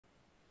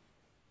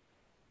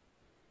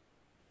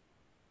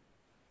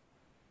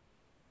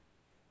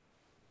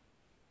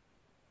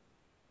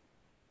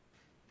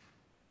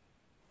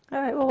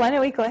All right, well, why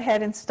don't we go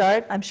ahead and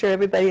start? I'm sure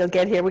everybody will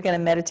get here. We're going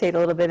to meditate a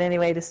little bit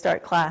anyway to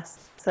start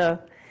class.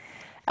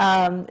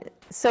 Um,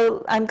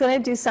 so I'm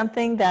going to do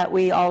something that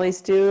we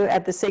always do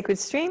at the Sacred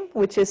Stream,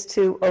 which is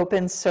to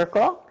open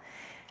circle.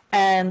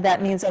 And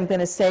that means I'm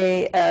going to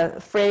say a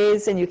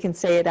phrase, and you can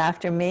say it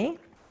after me.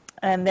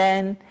 And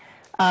then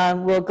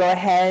we'll go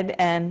ahead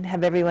and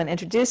have everyone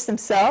introduce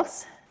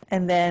themselves.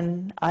 And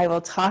then I will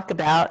talk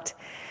about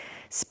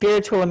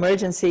spiritual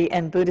emergency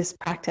and Buddhist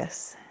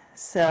practice.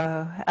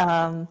 So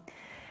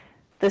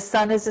the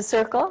sun is a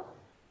circle.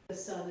 The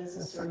sun is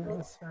a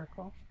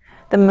circle.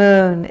 The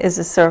moon is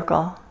a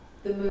circle.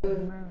 The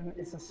moon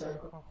is a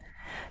circle.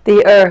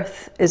 The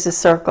earth is a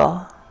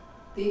circle.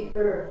 The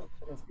earth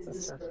is a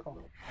circle.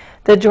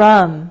 The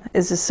drum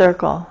is a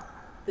circle.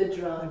 The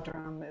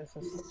drum is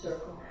a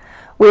circle.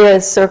 We are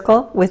a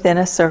circle within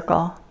a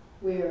circle.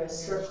 We are a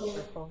circle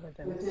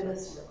within a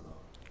circle.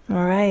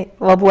 All right.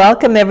 Well,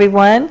 welcome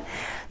everyone.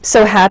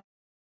 So happy.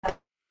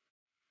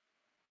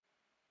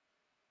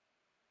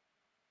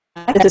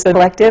 This is the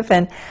collective,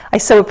 and I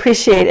so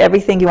appreciate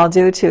everything you all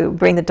do to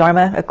bring the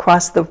Dharma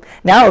across the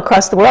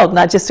world,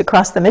 not just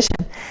across the mission.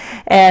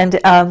 And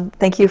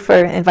thank you for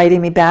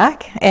inviting me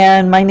back.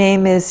 And my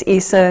name is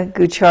Isa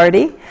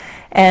Gucciardi,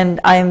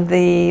 and I'm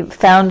the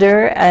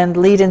founder and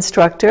lead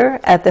instructor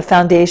at the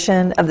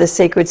foundation of the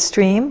Sacred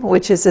Stream,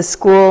 which is a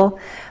school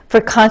for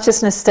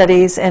consciousness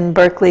studies in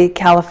Berkeley,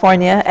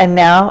 California, and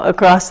now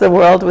across the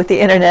world with the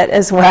internet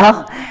as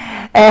well.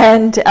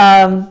 And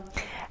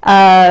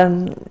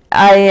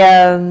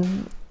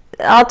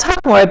I'll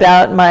talk more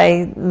about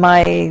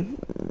my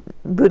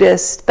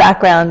Buddhist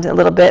background a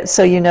little bit,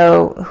 so you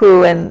know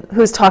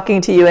who's talking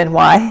to you and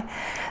why.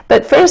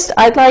 But first,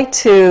 I'd like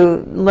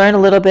to learn a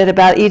little bit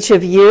about each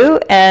of you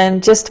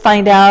and just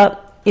find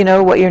out,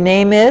 what your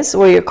name is,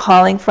 where you're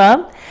calling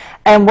from,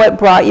 and what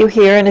brought you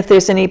here, and if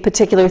there's any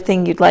particular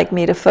thing you'd like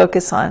me to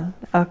focus on.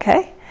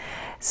 Okay?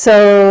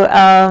 So,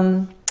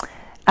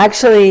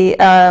 actually,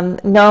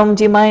 Noam,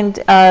 do you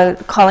mind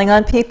calling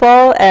on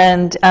people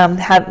and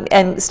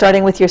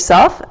starting with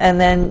yourself,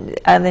 and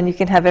then you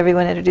can have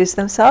everyone introduce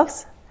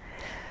themselves?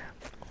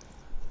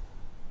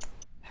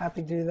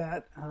 Happy to do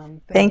that.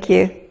 Thank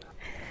you.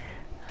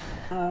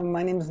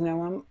 My name is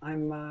Noam.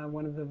 I'm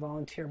one of the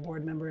volunteer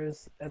board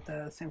members at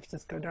the San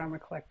Francisco Dharma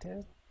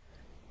Collective.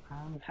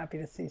 I'm happy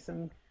to see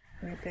some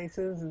new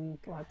faces and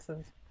lots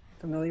of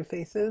familiar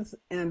faces.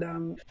 And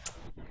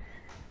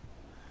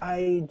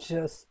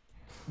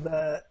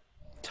the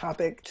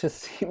topic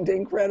just seemed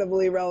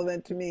incredibly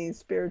relevant to me,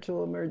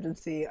 spiritual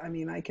emergency. I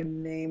mean, I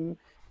can name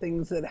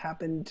things that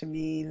happened to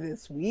me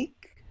this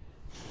week,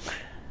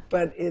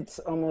 but it's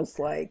almost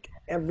like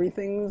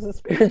everything's a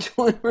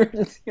spiritual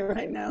emergency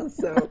right now,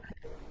 so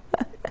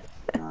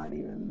not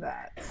even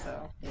that.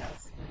 So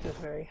yes, I'm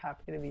just very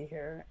happy to be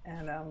here.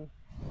 And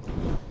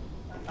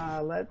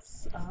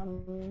let's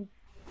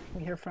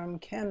hear from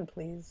Ken,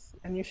 please.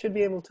 And you should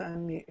be able to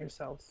unmute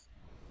yourselves.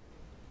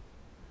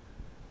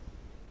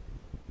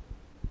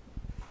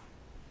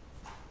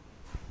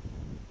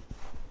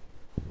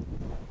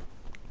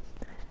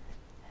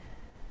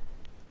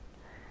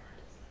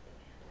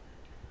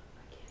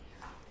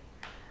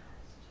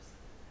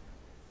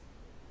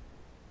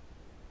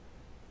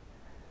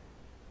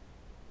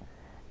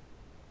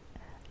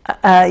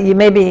 You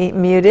may be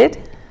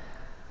muted.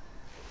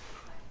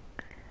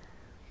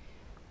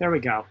 There we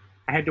go.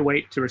 I had to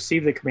wait to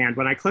receive the command.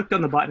 When I clicked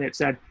on the button, it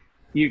said,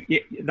 only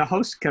the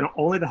host can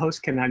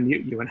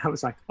unmute you. And I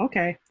was like,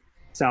 okay.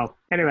 So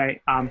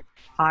anyway,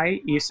 hi,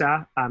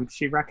 Isa.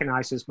 She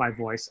recognizes my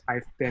voice.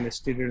 I've been a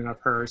student of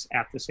hers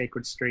at the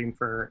Sacred Stream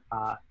for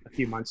a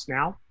few months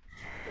now.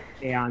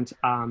 And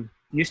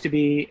used to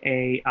be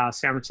a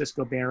San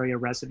Francisco Bay Area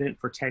resident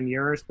for 10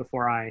 years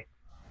before I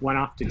went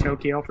off to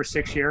Tokyo for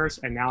 6 years,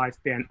 and now I've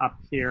been up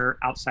here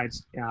outside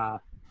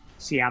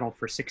Seattle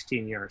for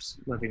 16 years,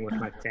 living with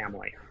my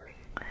family.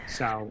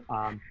 So,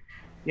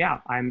 yeah,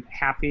 I'm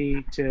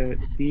happy to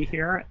be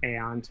here,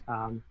 and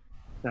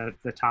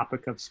the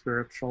topic of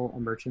spiritual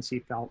emergency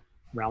felt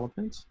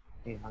relevant,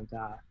 and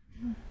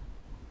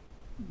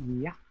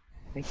yeah,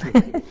 thank you.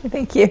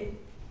 Thank you.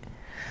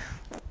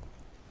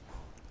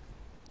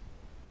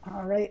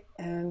 All right,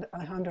 and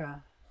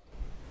Alejandra.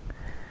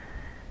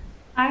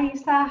 Hi,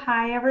 Isa.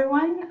 Hi,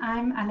 everyone.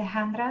 I'm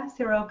Alejandra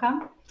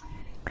Siroca.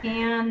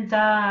 And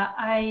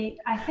I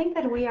think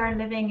that we are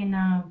living in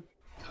a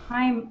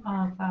time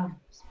of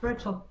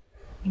spiritual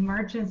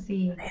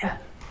emergency in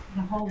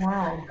the whole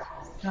world.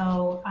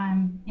 So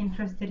I'm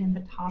interested in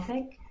the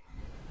topic,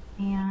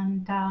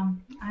 and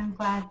I'm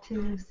glad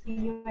to see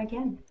you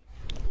again.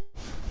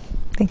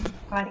 Thank you.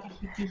 Glad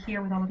to be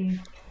here with all of you.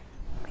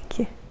 Thank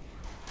you.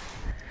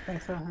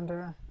 Thanks,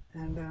 Alejandra.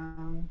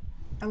 And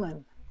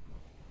Ellen.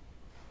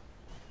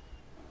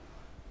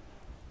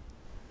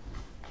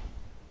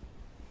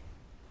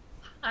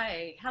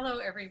 Hi, hello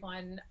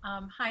everyone.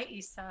 Hi,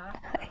 Isa.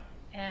 Hi.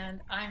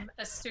 And I'm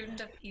a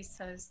student of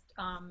Isa's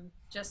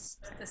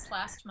just this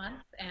last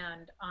month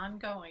and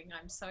ongoing.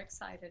 I'm so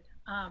excited.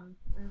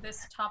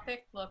 This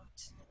topic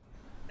looked,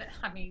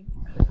 I mean,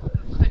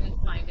 who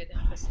couldn't find it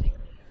interesting.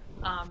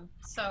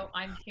 So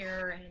I'm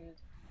here and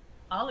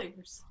all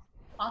ears,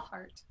 all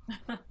heart.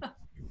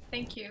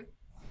 Thank you.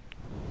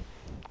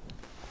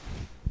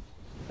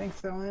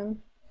 Thanks,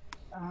 Ellen.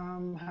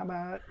 How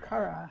about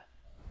Kara?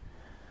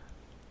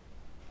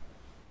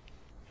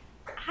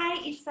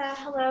 Hi, Isa.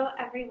 Hello,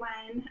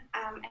 everyone.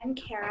 I'm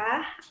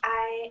Kara.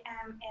 I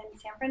am in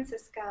San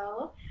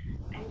Francisco.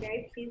 I'm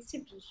very pleased to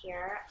be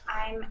here.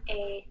 I'm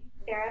a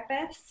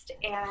therapist,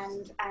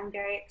 and I'm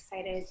very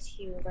excited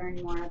to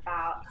learn more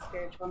about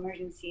spiritual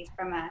emergencies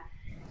from a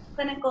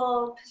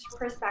clinical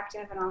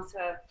perspective and also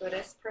a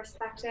Buddhist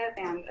perspective.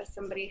 And as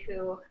somebody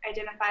who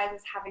identifies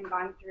as having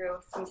gone through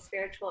some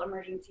spiritual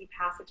emergency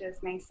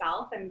passages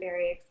myself, I'm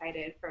very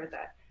excited for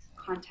the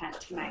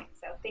content tonight.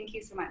 So thank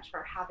you so much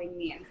for having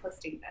me and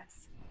hosting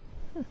this.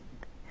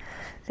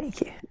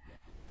 Thank you.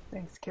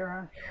 Thanks,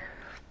 Kara.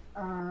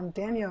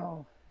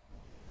 Daniel.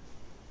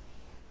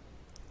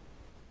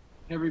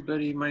 Hey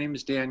everybody, my name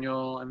is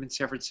Daniel. I'm in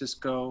San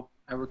Francisco.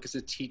 I work as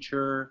a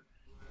teacher.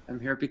 I'm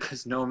here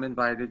because Noam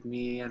invited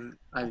me and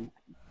I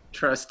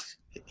trust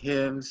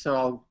him, so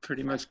I'll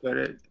pretty much go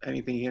to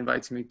anything he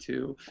invites me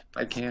to if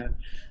I can.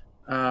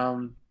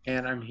 And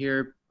I'm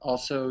here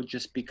also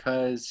just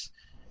because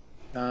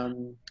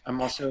I'm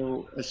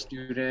also a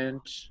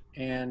student,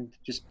 and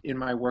just in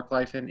my work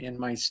life and in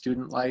my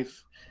student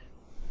life,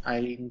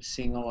 I'm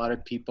seeing a lot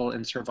of people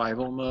in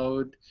survival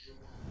mode,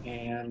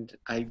 and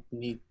I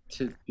need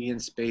to be in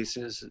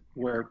spaces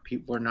where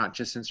people are not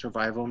just in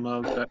survival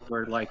mode, but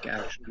we're like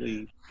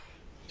actually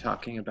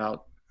talking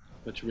about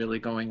what's really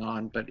going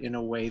on, but in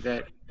a way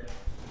that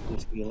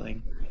is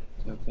healing.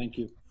 So thank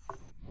you.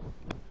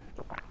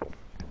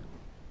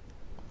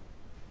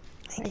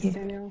 Thanks,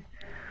 Daniel.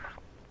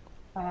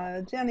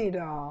 Jenny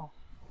Doll.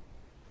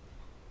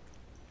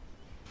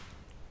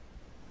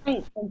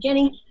 Hi, I'm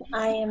Jenny.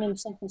 I am in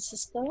San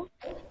Francisco.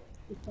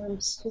 I'm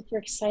super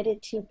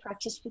excited to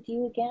practice with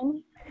you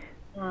again.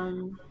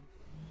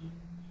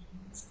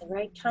 It's the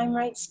right time,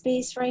 right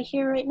space, right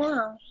here, right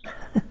now.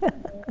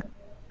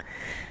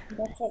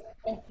 That's it.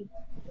 Thank you.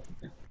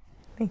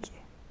 Thank you.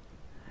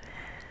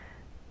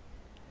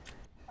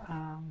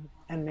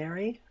 And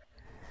Mary.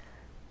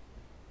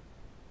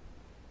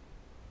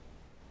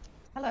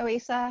 Hello,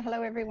 Isa.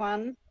 Hello,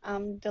 everyone.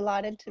 I'm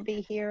delighted to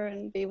be here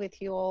and be with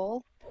you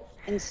all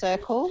in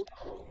circle.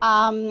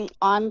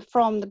 I'm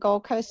from the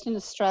Gold Coast in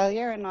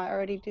Australia, and I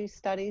already do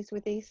studies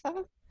with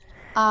Isa.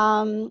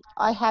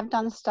 I have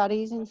done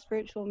studies in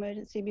spiritual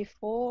emergency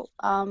before.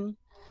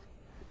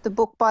 The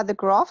book by the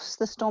Groffs,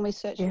 The Stormy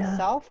Search for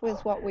Self,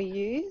 was what we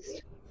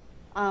used.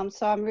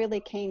 So I'm really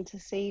keen to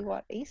see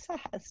what Isa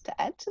has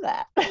to add to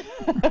that.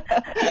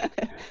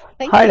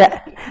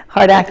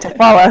 Hard act to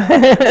follow.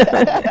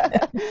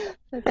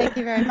 So thank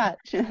you very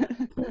much.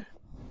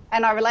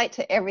 And I relate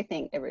to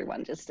everything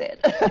everyone just said.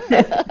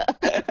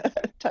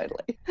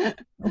 Totally. All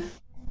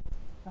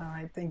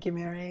right, thank you,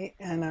 Mary.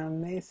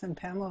 And Mace and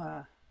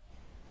Pamela.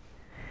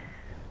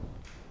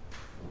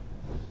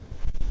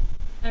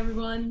 Hi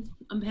everyone,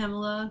 I'm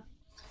Pamela,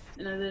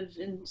 and I live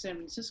in San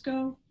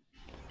Francisco,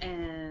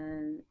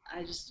 and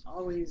I just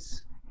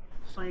always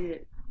find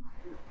it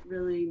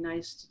really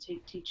nice to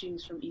take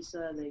teachings from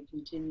Isa. They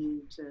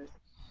continue to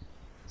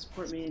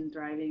support me in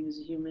thriving as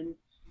a human,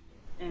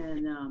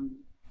 and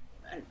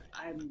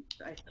I'm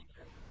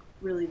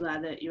really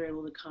glad that you're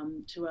able to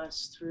come to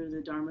us through the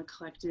Dharma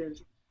Collective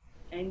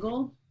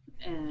angle,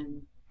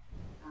 and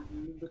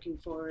I'm looking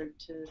forward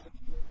to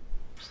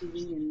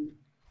receiving and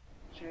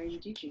sharing your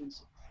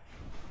teachings.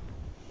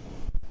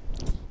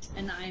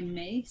 And I'm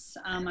Mace.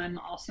 I'm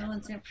also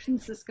in San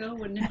Francisco.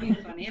 Wouldn't it be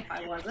funny if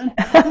I wasn't?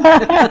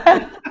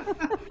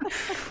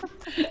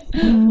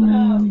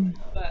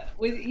 But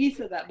with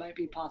Isa, that might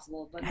be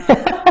possible, but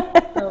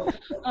not. So,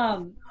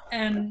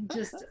 and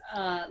just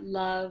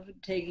love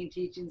taking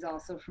teachings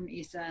also from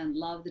Isa, and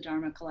love the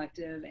Dharma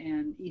Collective.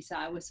 And Isa,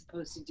 I was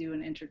supposed to do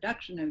an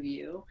introduction of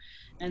you,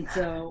 and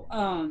so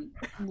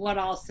what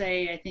I'll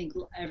say, I think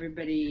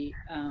everybody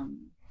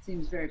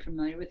seems very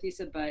familiar with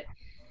Isa, but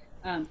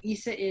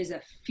Isa is a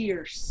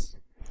fiercely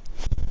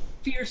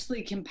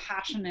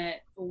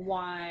compassionate,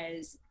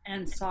 wise,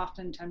 and soft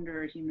and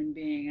tender human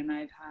being. And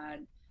I've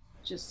had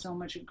just so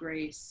much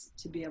grace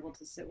to be able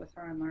to sit with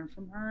her and learn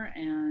from her.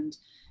 And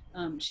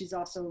she's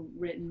also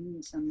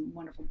written some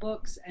wonderful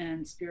books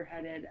and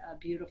spearheaded a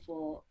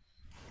beautiful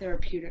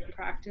therapeutic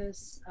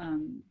practice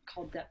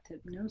called depth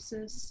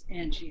hypnosis,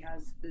 and she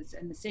has this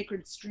and the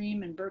Sacred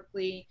Stream in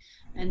Berkeley,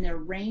 and their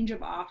range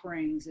of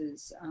offerings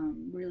is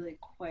really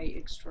quite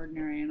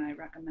extraordinary, and I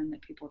recommend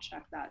that people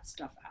check that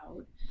stuff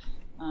out.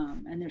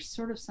 And there's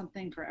sort of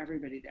something for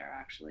everybody there,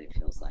 actually, it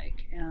feels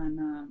like. And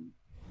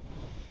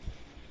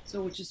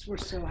so we're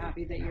so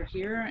happy that you're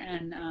here.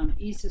 And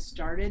Isa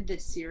started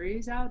this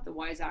series out, the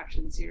Wise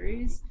Action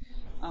series,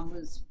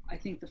 was I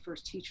think the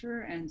first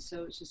teacher, and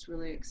so it's just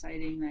really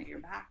exciting that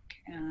you're back.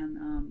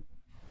 And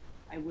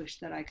I wish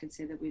that I could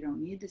say that we don't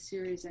need the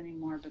series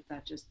anymore, but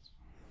that just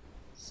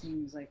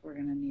seems like we're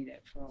going to need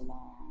it for a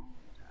long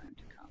time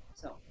to come.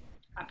 So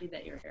happy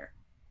that you're here.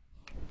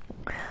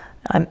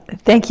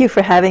 Thank you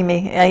for having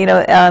me.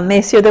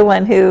 Mace, you're the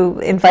one who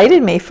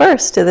invited me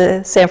first to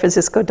the San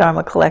Francisco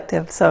Dharma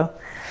Collective, so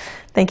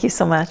thank you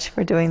so much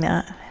for doing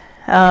that.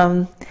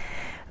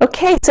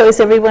 Okay, so is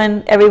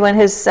everyone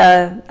has,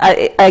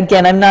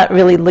 again, I'm not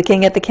really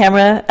looking at the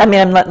camera. I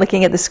mean, I'm not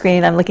looking at the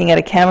screen, I'm looking at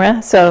a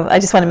camera, so I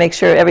just want to make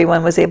sure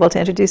everyone was able to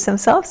introduce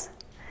themselves.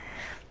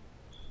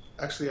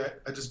 Actually,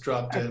 I just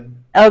dropped in.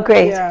 Oh,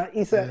 great. Yeah,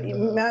 Isa,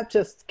 Matt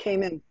just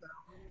came in.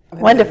 So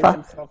wonderful.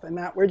 Himself. And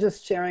Matt, we're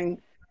just sharing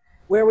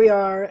where we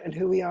are and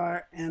who we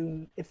are,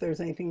 and if there's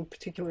anything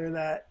particular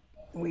that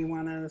we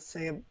want to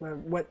say about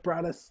what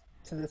brought us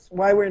to this,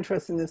 why we're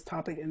interested in this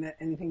topic, and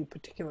anything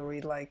particular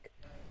we'd like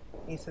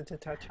Isa to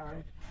touch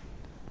on.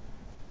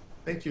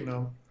 Thank you,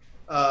 Mel.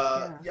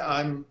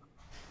 My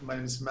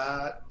name is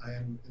Matt. I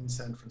am in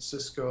San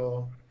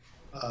Francisco,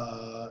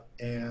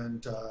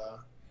 and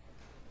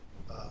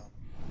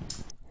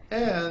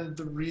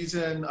the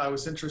reason I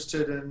was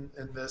interested in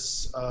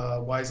this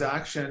wise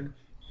action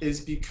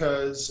is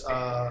because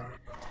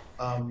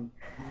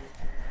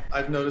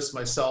I've noticed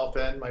myself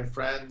and my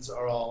friends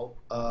are all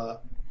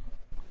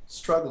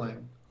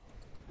struggling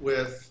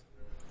with,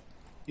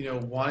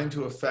 wanting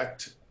to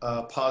affect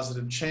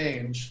positive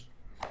change,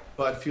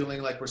 but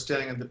feeling like we're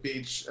standing at the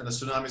beach and the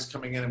tsunami's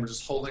coming in and we're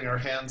just holding our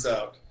hands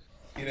out,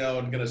 and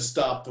going to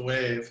stop the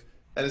wave.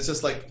 And it's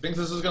just like, think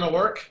this is going to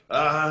work?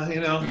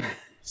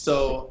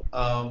 So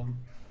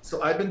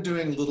I've been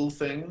doing little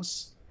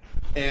things,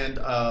 and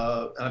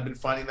I've been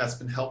finding that's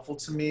been helpful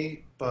to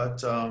me. But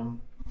to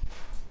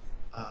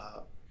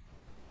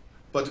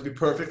be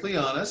perfectly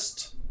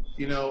honest,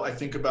 I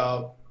think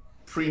about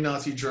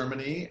pre-Nazi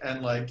Germany,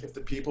 and like if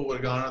the people would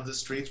have gone on the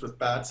streets with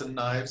bats and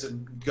knives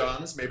and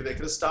guns, maybe they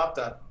could have stopped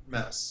that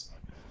mess.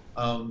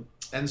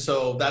 And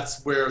so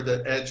that's where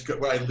the edge,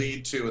 where I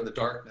lead to in the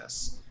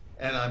darkness.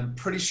 And I'm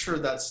pretty sure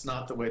that's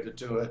not the way to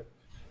do it.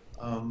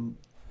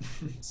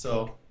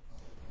 So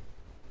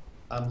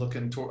I'm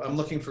looking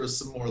for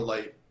some more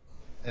light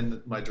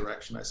in my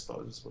direction, I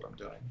suppose, is what I'm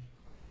doing.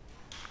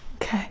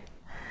 Okay.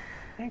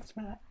 Thanks,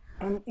 Matt.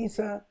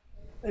 Isa,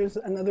 there's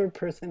another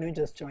person who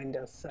just joined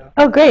us. So.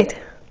 Oh, great.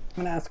 I'm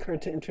going to ask her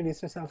to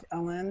introduce herself.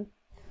 Ellen,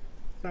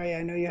 sorry,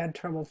 I know you had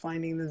trouble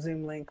finding the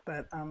Zoom link,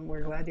 but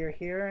we're glad you're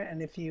here.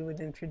 And if you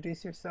would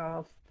introduce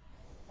yourself.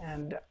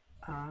 And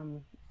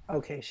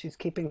okay, she's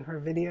keeping her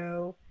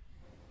video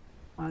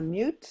on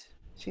mute.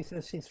 She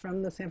says she's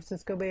from the San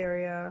Francisco Bay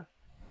Area,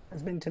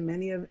 has been to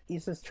many of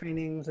Isa's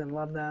trainings and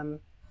loved them,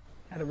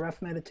 had a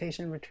rough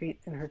meditation retreat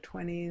in her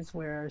 20s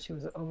where she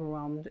was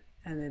overwhelmed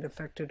and it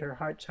affected her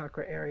heart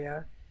chakra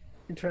area,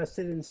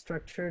 interested in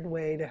structured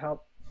way to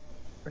help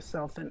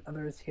herself and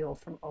others heal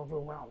from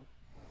overwhelm.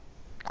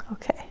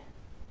 Okay.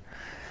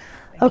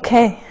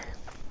 Okay.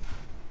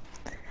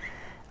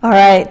 All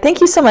right.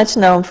 Thank you so much,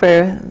 Noam,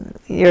 for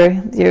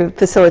your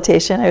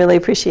facilitation. I really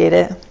appreciate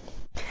it.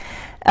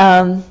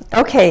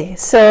 Okay,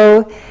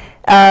 so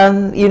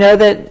you know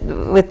that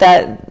with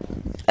that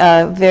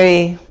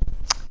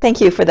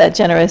thank you for that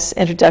generous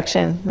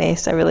introduction,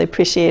 Mace. I really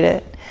appreciate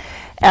it.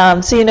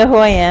 So you know who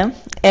I am,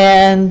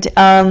 and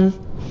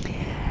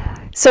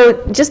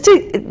so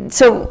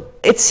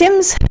it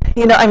seems,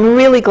 I'm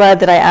really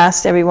glad that I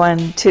asked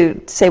everyone to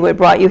say what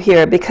brought you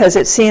here, because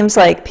it seems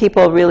like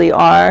people really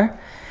are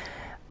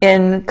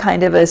in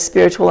kind of a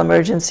spiritual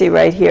emergency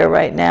right here,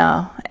 right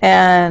now,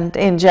 and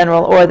in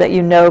general, or that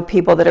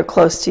people that are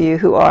close to you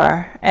who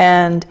are.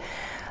 And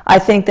I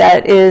think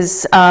that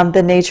is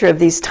the nature of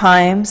these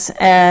times.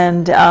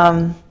 And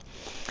I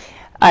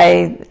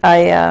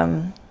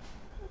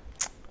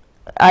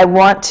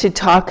want to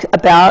talk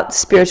about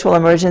spiritual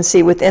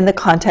emergency within the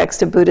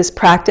context of Buddhist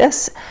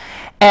practice.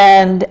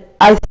 And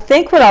I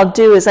think what I'll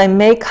do is I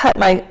may cut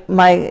my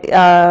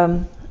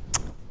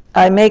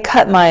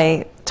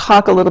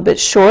talk a little bit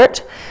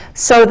short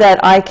so that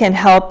I can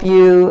help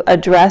you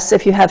address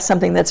if you have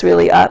something that's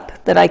really up,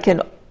 that I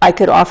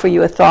could offer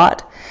you a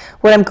thought.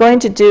 What I'm going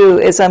to do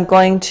is I'm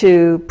going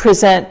to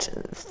present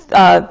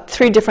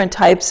 3 different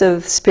types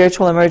of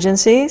spiritual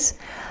emergencies,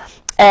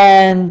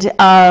 and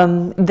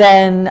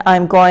then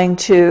I'm going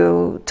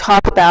to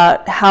talk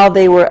about how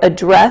they were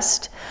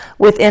addressed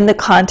within the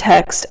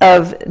context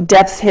of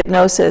depth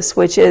hypnosis,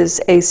 which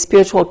is a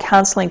spiritual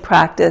counseling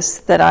practice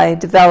that I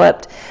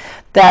developed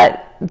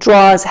that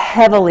draws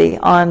heavily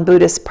on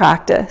Buddhist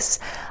practice.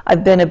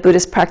 I've been a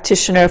Buddhist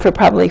practitioner for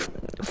probably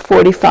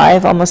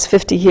 45, almost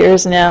 50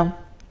 years now.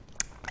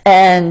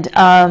 And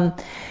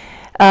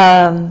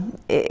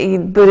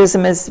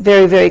Buddhism is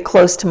very, very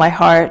close to my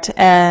heart.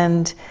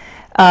 And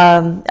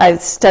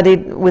I've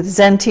studied with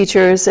Zen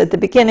teachers at the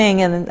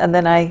beginning, and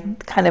then I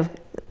kind of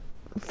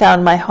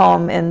found my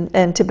home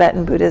in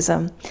Tibetan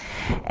Buddhism.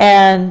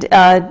 And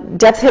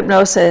depth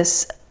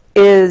hypnosis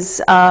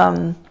is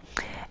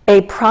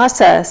a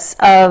process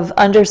of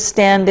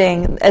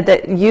understanding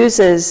that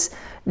uses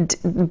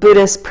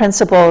Buddhist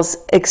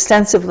principles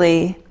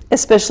extensively,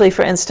 especially,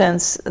 for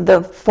instance,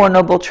 the Four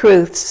Noble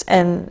Truths,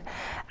 and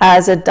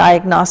as a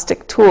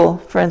diagnostic tool,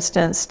 for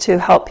instance, to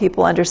help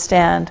people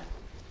understand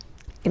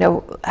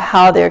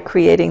how they're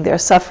creating their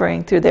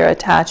suffering through their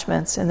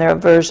attachments and their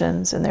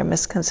aversions and their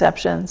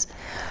misconceptions.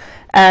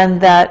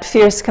 And that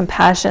fierce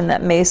compassion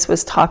that Mace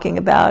was talking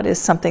about is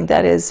something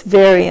that is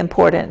very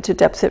important to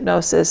depth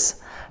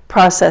hypnosis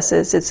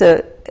processes.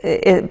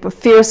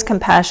 Fierce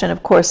compassion,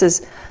 of course,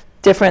 is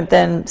different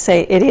than,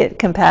 say, idiot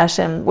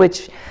compassion,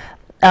 which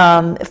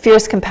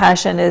fierce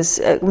compassion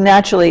is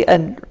naturally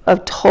a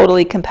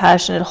totally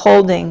compassionate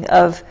holding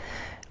of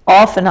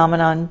all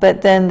phenomenon,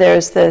 but then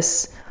there's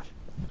this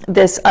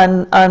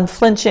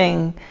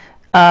unflinching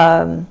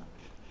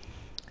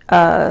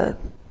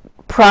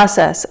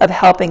process of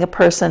helping a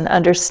person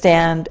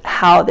understand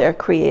how they're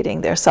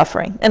creating their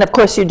suffering. And of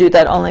course you do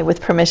that only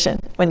with permission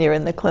when you're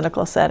in the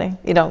clinical setting.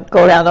 You don't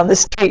go around on the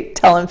street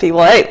telling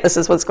people, hey, this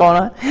is what's going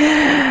on.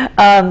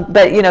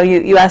 But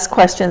you ask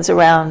questions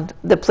around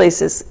the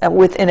places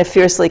within a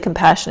fiercely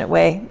compassionate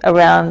way,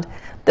 around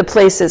the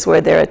places where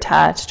they're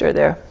attached or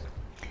they're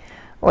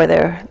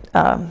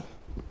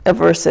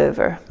aversive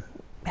or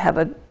have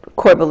a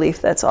core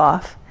belief that's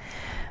off.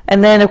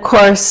 And then, of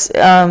course,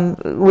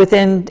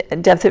 within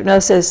depth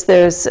hypnosis,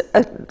 there's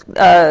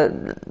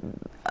a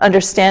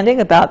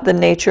understanding about the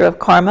nature of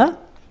karma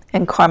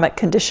and karmic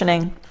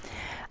conditioning.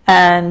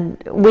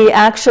 And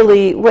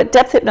what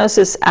depth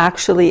hypnosis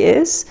actually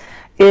is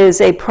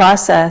a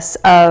process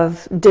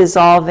of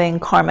dissolving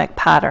karmic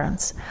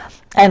patterns.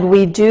 And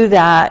we do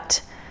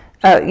that,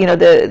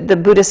 the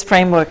Buddhist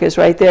framework is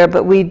right there,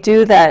 but we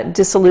do that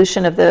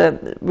dissolution of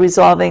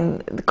resolving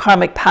the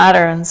karmic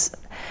patterns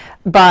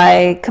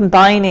by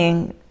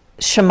combining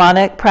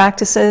shamanic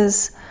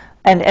practices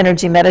and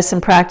energy medicine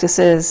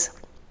practices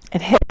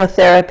and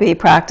hypnotherapy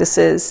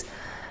practices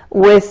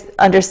with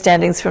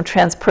understandings from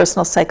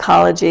transpersonal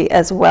psychology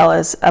as well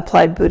as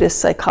applied Buddhist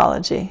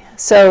psychology.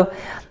 So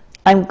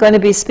I'm going to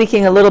be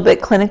speaking a little bit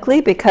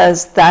clinically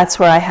because that's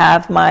where I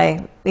have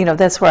my,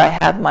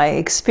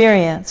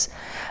 experience.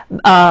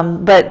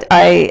 But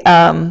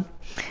I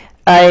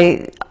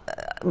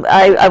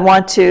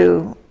want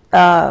to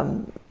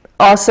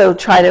also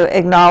try to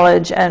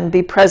acknowledge and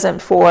be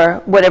present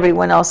for what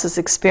everyone else is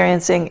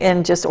experiencing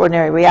in just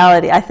ordinary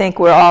reality. I think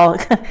we're all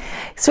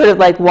sort of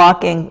like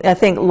walking. I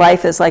think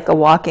life is like a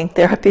walking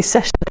therapy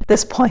session at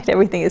this point.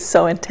 Everything is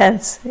so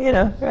intense,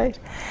 right?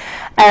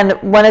 And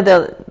one of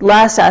the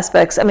last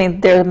aspects,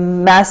 there are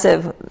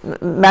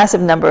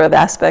massive number of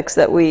aspects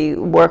that we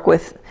work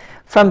with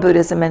from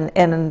Buddhism and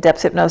in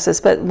depth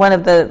hypnosis, but one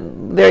of the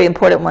very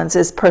important ones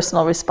is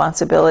personal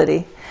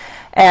responsibility.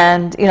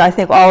 And I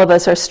think all of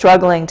us are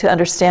struggling to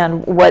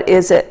understand what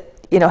is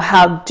it,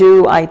 how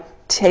do I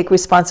take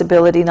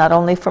responsibility not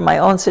only for my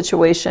own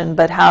situation,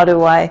 but how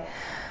do I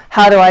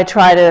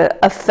try to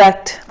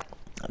affect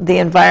the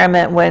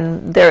environment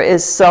when there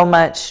is so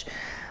much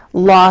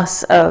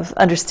loss of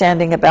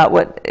understanding about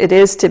what it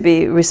is to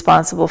be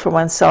responsible for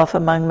oneself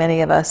among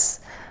many of us,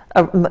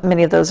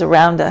 many of those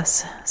around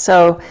us.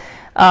 So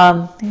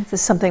this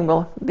is something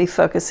we'll be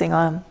focusing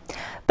on.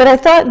 But I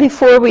thought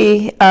before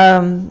we, take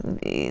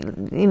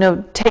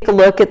a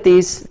look at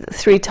these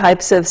three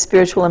types of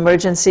spiritual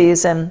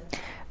emergencies and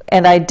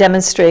I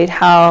demonstrate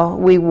how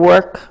we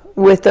work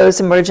with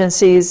those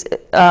emergencies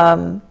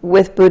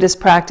with Buddhist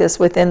practice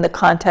within the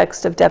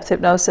context of depth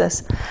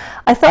hypnosis,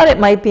 I thought it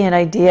might be an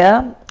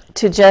idea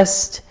to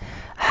just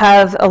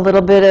have a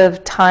little bit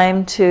of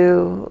time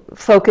to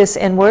focus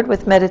inward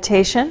with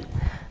meditation,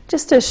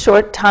 just a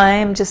short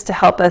time just to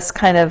help us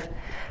kind of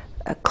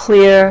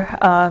clear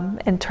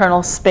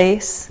internal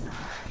space.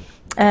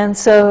 And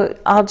so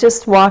I'll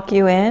just walk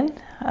you in,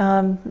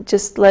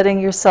 just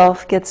letting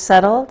yourself get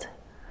settled.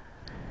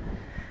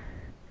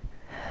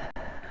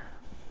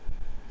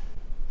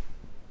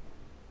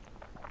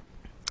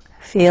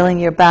 Feeling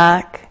your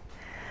back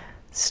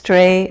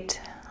straight.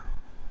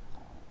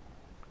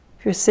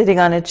 If you're sitting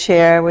on a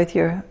chair with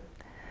your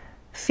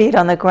feet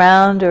on the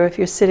ground, or if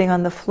you're sitting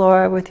on the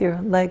floor with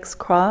your legs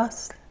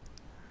crossed.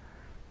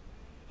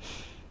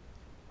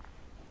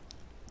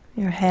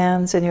 Your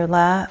hands in your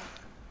lap.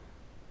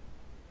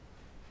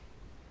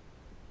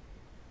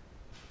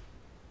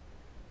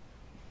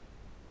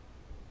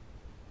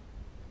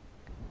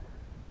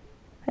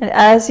 And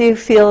as you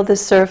feel the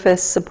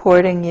surface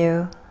supporting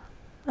you,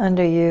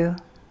 under you,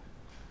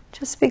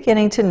 just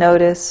beginning to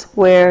notice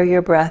where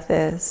your breath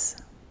is.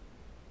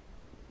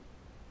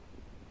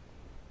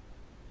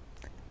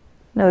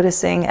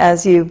 Noticing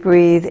as you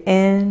breathe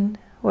in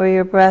where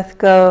your breath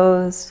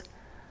goes,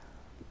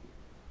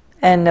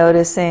 and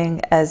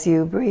noticing as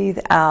you breathe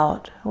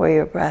out where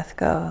your breath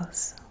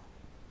goes.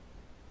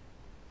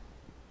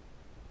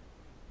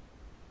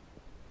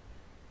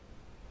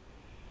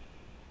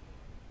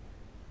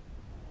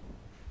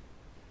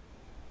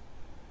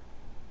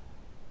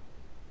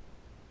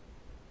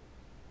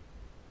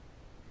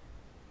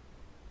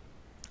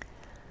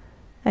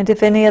 And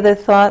if any other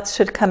thoughts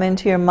should come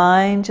into your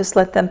mind, just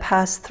let them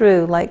pass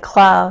through like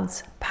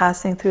clouds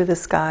passing through the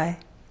sky.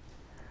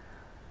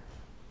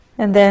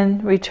 And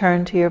then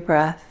return to your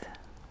breath.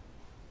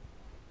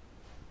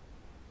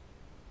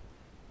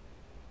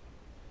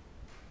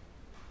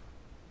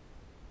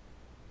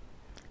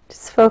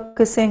 Just Just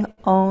focusing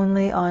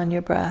only on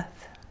your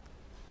breath.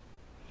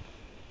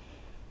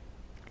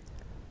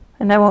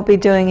 And I won't be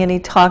doing any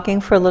talking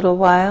for a little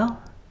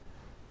while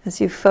as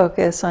you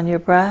focus on your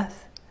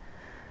breath.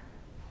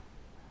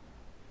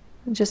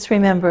 And just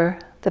remember,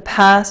 the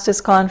past is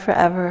gone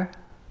forever.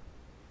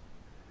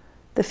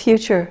 The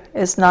future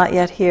is not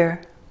yet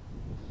here.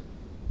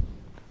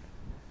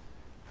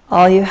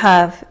 All you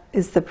have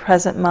is the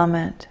present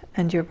moment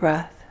and your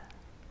breath.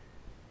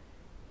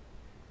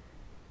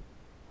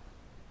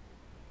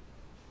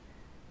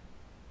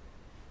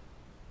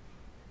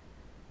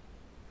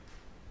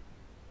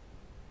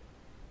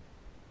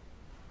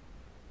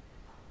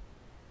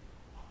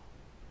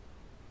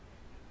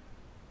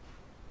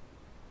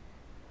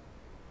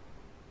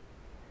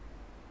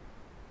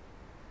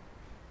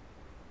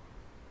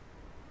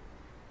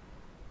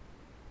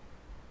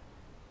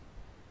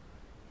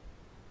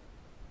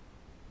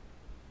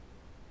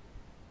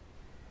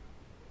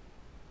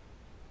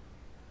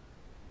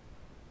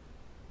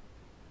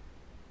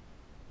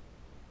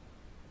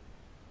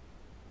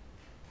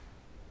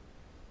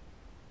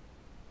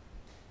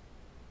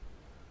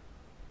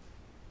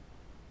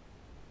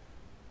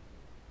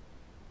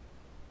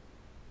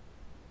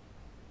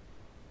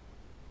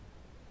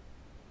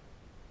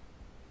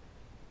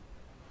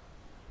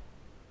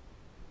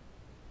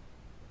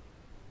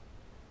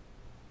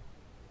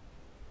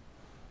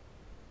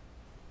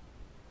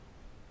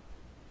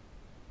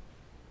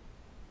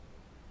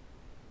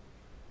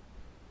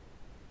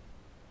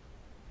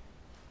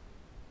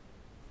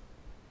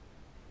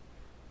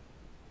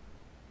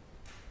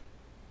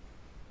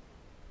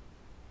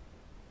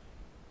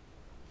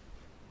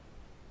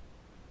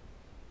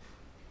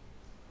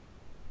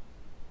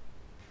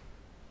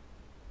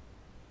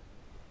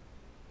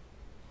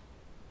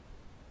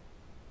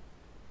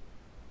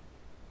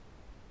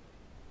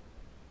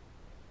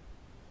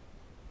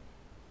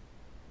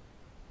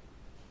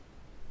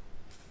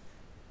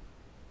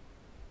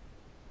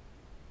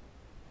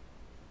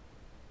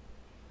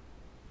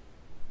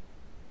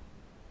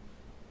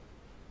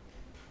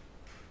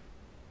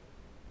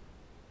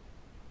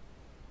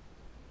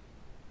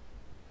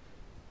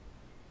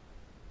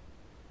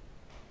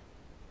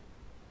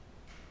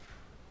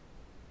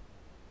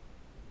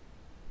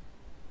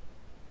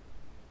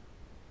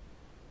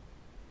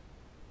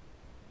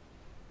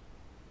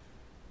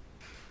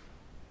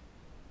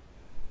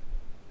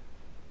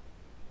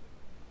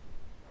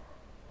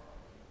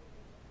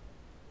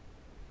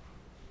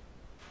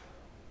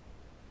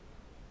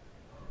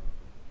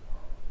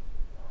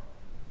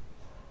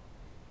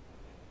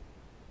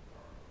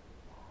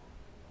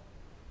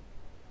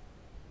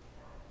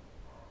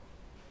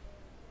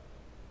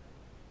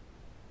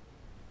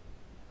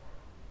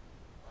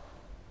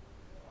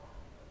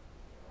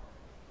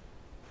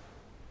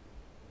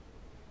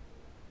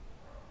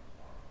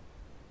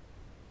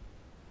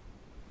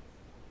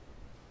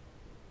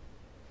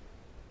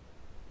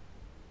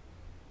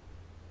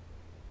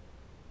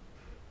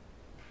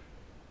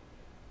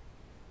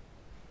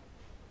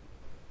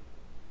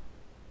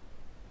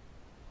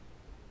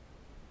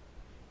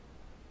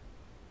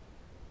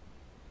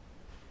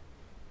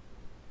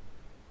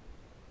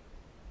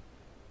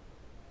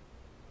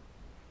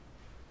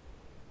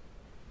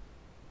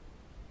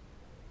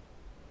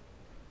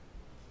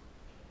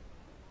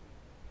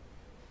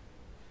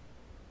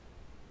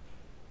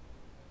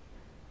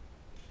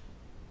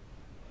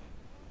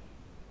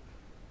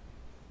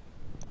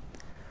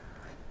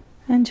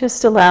 And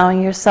just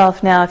allowing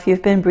yourself now, if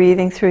you've been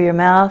breathing through your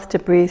mouth, to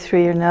breathe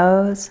through your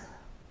nose.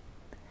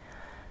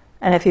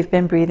 And if you've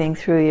been breathing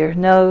through your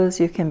nose,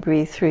 you can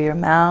breathe through your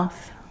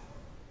mouth.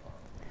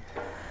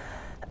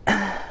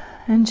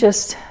 And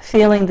just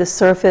feeling the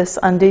surface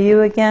under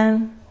you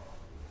again.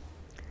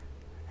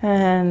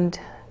 And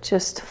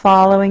just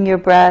following your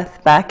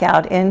breath back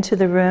out into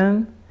the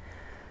room.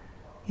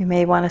 You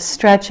may want to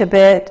stretch a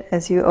bit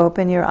as you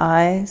open your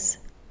eyes.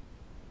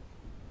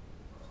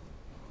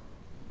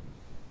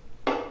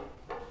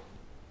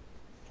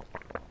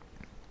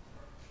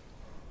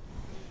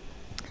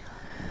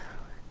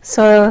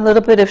 So a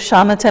little bit of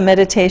shamatha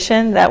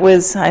meditation. That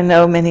was, I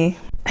know many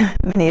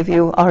of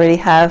you already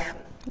have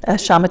a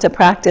shamatha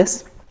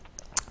practice.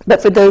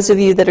 But for those of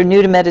you that are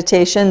new to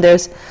meditation,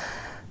 there's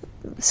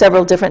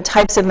several different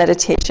types of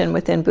meditation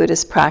within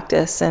Buddhist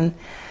practice. And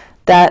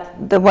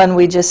that the one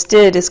we just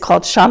did is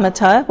called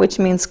shamatha, which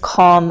means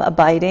calm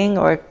abiding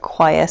or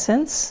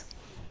quiescence.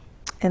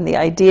 And the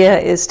idea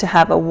is to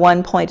have a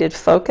one-pointed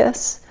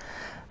focus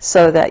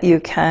so that you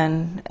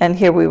can, and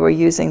here we were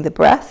using the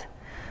breath,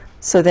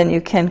 so then you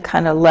can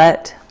kind of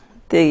let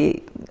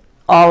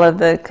all of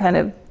the kind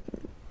of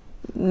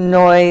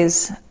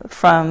noise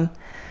from,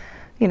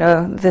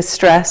 the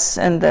stress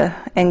and the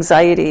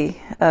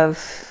anxiety of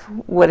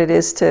what it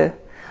is to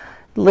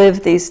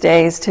live these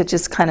days to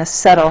just kind of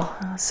settle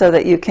so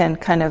that you can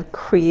kind of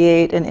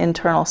create an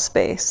internal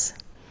space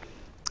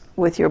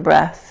with your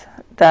breath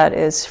that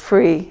is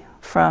free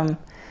from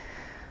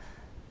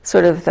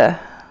sort of the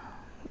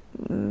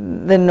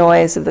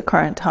noise of the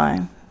current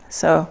time.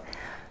 So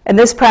And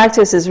this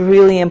practice is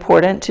really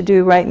important to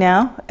do right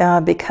now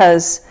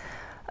because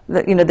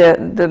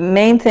the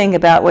main thing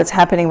about what's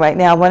happening right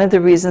now, one of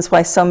the reasons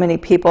why so many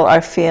people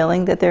are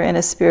feeling that they're in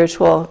a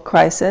spiritual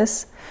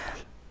crisis,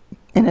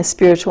 in a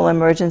spiritual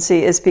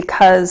emergency, is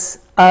because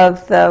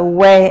of the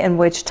way in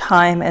which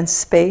time and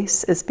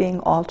space is being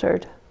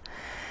altered.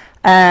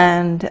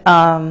 And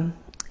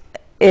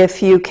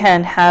if you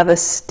can have a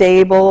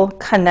stable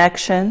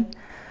connection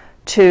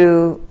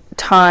to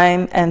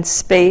time and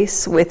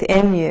space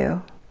within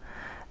you,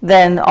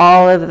 then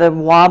all of the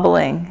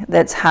wobbling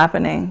that's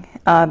happening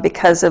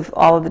because of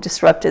all of the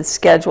disrupted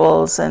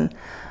schedules and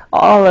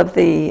all of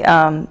the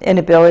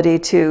inability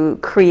to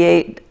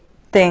create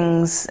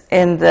things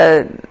in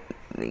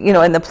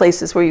the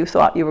places where you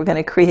thought you were going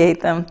to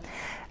create them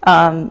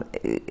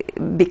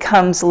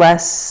becomes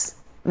less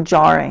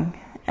jarring,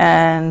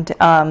 and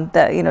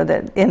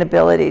that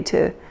inability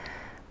to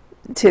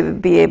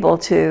be able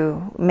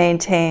to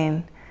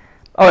maintain,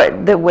 or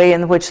the way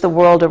in which the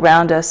world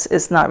around us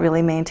is not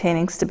really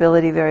maintaining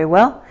stability very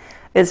well.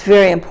 It's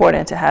very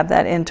important to have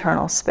that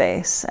internal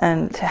space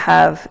and to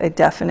have a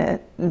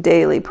definite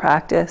daily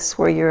practice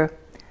where you're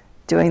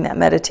doing that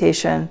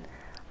meditation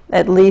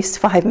at least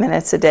 5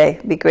 minutes a day.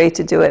 It'd be great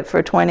to do it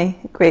for 20,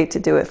 great to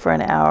do it for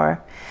an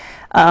hour.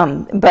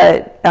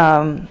 That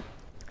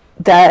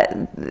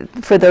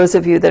for those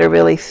of you that are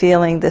really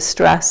feeling the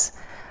stress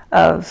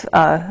of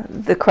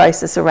the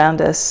crisis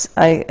around us,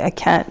 I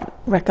can't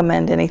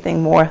recommend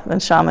anything more than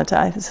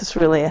shamatha. This is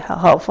really a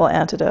helpful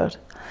antidote.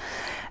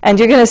 And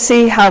you're going to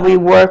see how we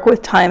work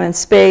with time and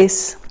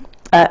space,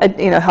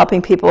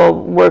 helping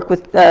people work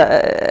with,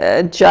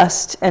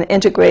 adjust and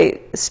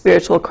integrate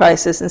spiritual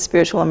crisis and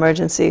spiritual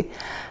emergency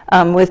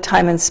with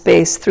time and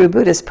space through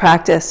Buddhist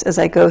practice, as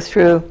I go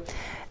through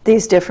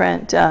these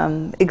different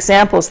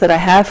examples that I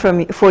have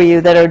for you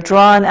that are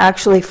drawn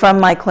actually from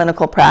my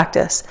clinical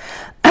practice.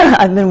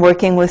 I've been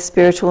working with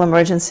spiritual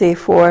emergency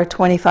for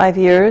 25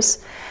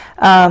 years.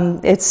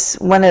 It's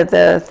one of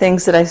the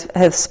things that I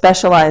have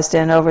specialized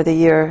in over the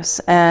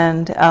years.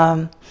 And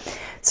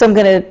so I'm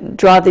going to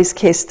draw these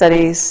case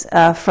studies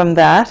from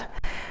that.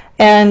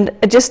 And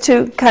just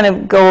to kind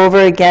of go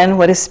over again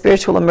what a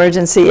spiritual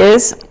emergency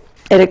is,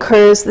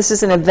 this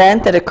is an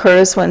event that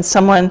occurs when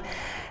someone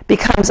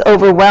becomes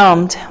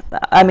overwhelmed.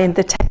 I mean,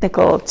 the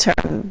technical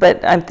term,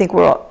 but I think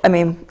we're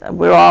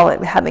all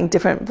having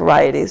different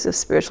varieties of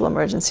spiritual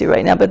emergency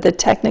right now, but the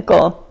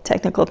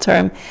technical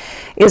term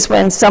is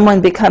when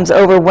someone becomes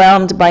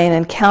overwhelmed by an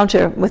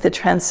encounter with a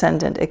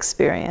transcendent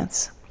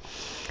experience.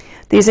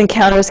 These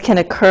encounters can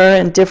occur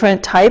in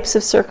different types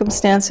of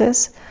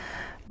circumstances.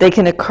 They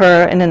can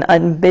occur in an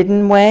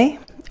unbidden way,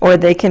 or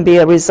they can be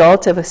a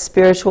result of a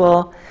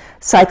spiritual,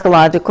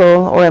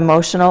 psychological, or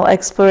emotional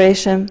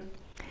exploration.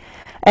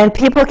 And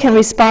people can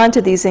respond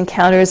to these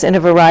encounters in a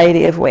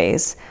variety of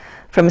ways,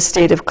 from a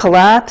state of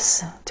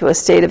collapse to a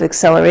state of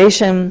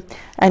acceleration,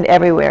 and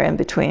everywhere in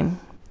between.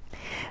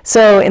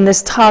 So in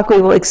this talk,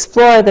 we will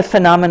explore the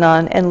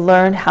phenomenon and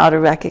learn how to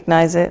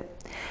recognize it.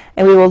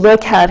 And we will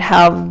look at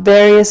how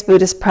various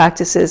Buddhist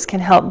practices can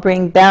help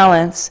bring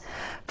balance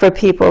for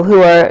people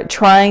who are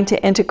trying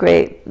to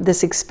integrate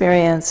this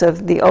experience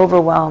of the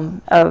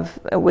overwhelm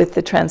with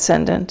the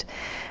transcendent,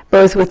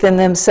 both within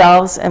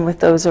themselves and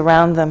with those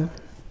around them.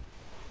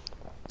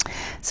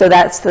 So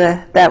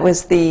that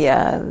was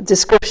the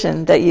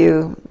description that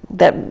you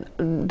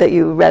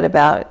read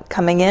about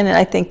coming in, and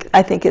I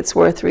think it's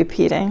worth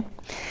repeating.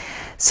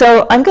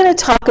 So I'm going to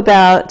talk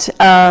about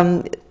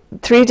I'm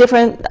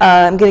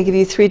going to give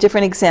you 3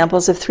 different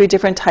examples of 3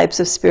 different types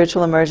of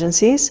spiritual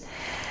emergencies,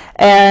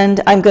 and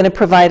I'm going to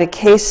provide a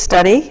case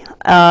study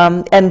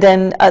and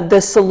then the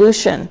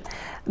solution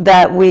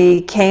that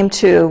we came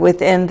to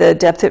within the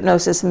depth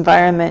hypnosis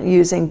environment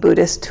using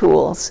Buddhist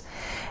tools.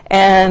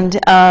 And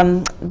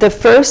the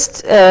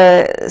first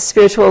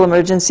spiritual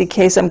emergency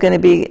case I'm going to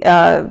be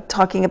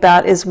talking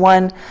about is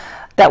one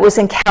that was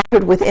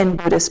encountered within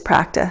Buddhist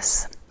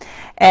practice.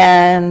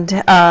 And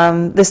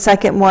the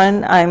second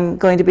one I'm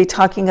going to be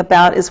talking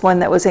about is one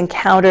that was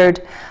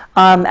encountered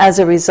as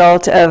a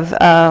result of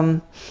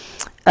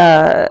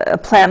a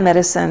plant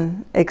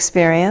medicine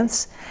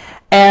experience.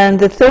 And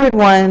the third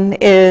one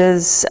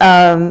is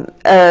an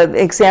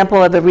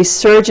example of a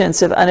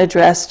resurgence of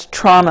unaddressed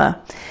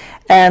trauma.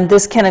 And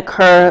this can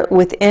occur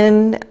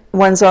within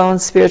one's own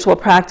spiritual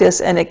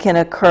practice, and it can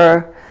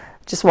occur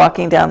just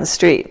walking down the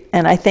street.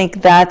 And I think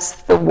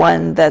that's the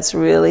one that's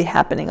really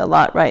happening a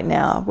lot right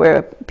now,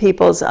 where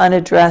people's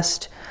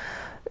unaddressed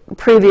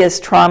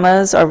previous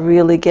traumas are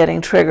really getting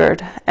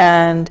triggered,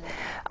 and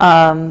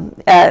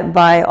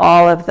by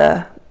all of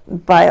the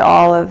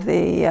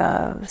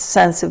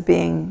sense of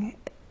being,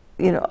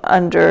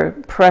 under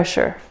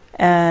pressure,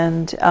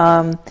 and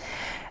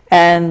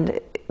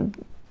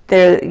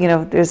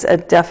there's a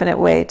definite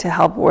way to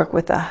help work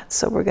with that.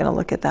 So we're going to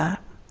look at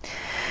that.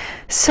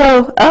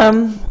 So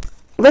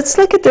let's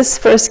look at this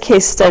first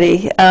case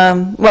study.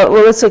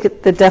 Let's look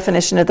at the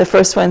definition of the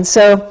first one.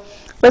 So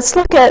let's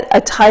look at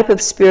a type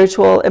of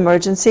spiritual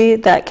emergency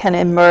that can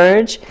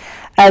emerge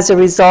as a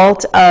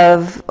result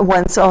of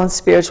one's own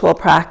spiritual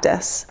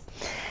practice.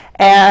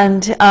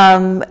 And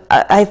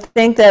I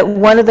think that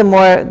one of the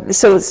more,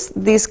 so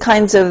these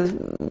kinds of,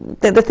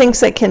 the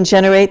things that can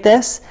generate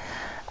this,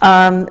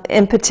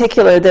 in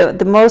particular,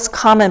 the most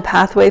common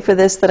pathway for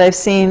this that I've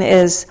seen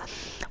is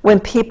when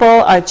people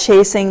are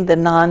chasing the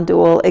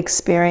non-dual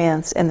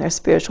experience in their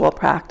spiritual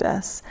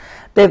practice.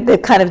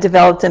 They've kind of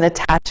developed an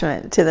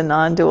attachment to the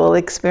non-dual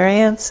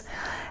experience.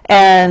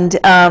 And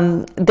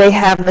they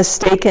have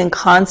mistaken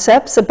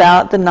concepts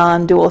about the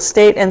non-dual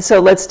state. And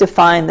so let's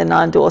define the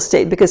non-dual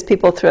state, because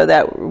people throw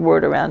that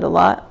word around a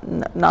lot,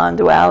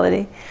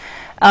 non-duality.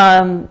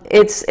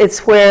 It's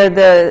where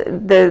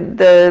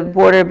the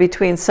border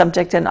between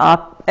subject and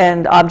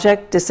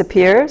object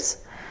disappears,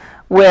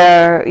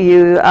 where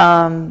you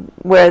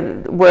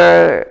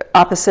where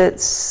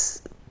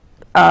opposites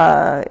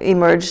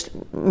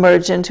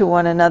merge into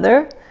one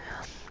another.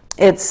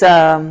 It's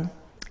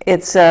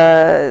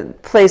a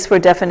place where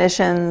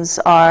definitions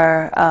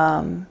are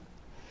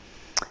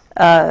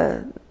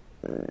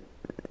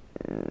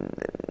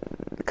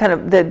kind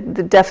of the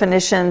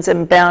definitions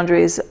and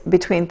boundaries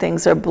between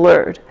things are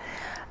blurred.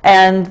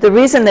 And the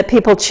reason that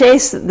people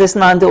chase this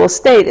non-dual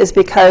state is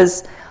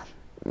because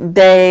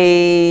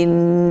they,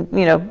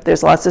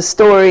 there's lots of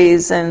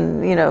stories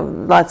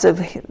and, lots of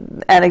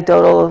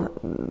anecdotal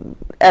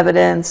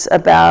evidence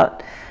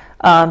about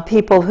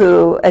people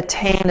who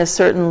attain a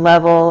certain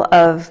level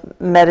of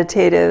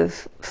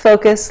meditative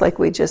focus, like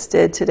we just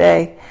did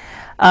today,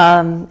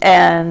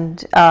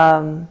 and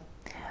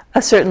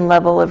a certain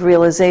level of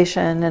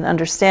realization and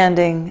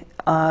understanding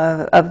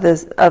of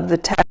the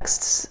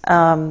texts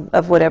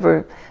of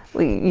whatever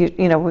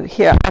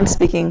here. I'm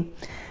speaking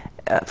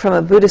from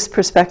a Buddhist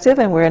perspective,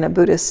 and we're in a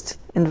Buddhist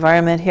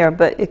environment here,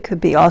 but it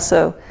could be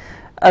also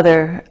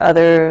other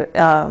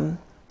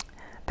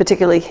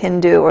particularly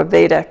Hindu or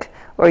Vedic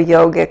or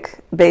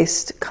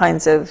yogic-based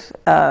kinds of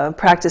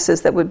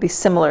practices that would be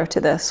similar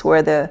to this,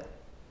 where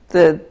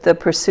the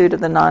pursuit of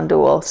the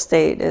non-dual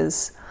state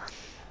is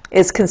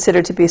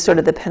considered to be sort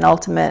of the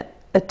penultimate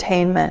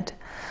attainment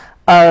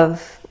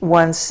of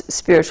one's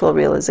spiritual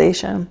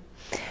realization.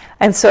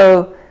 And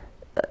so,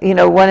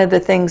 one of the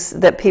things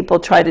that people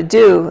try to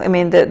do,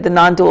 the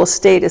non-dual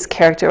state is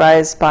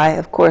characterized by,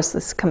 of course,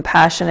 this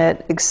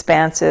compassionate,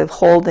 expansive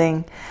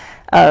holding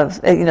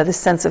of, the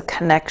sense of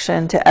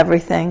connection to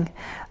everything,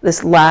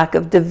 this lack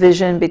of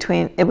division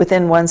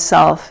within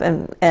oneself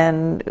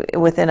and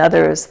within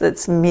others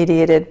that's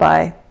mediated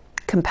by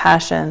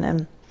compassion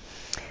and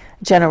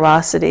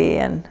generosity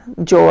and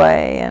joy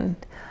and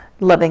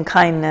loving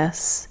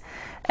kindness,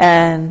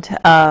 and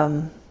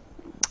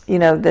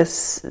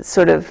this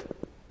sort of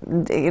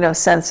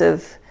sense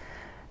of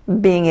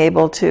being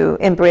able to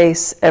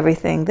embrace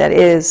everything that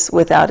is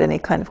without any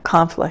kind of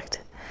conflict.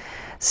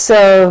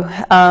 So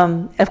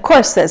of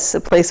course that's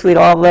a place we'd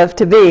all love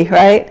to be,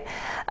 right?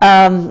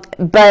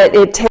 But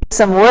it takes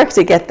some work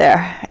to get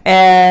there,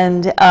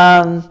 and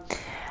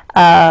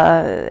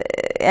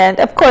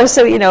of course,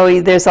 so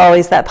there's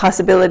always that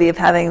possibility of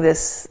having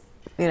this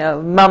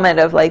moment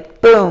of like,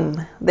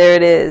 boom, there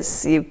it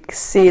is, you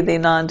see the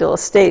non-dual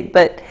state,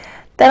 but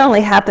that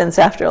only happens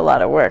after a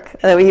lot of work.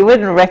 You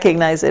wouldn't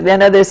recognize it. I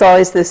know there's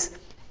always this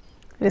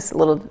a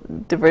little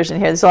diversion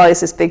here, there's always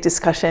this big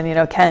discussion,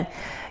 can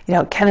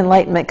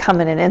enlightenment come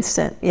in an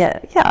instant? Yeah,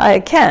 I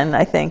can,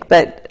 I think,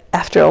 but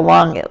after a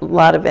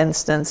lot of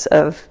instance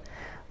of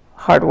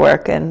hard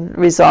work and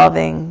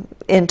resolving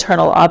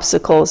internal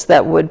obstacles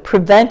that would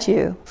prevent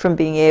you from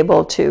being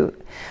able to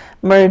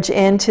merge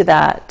into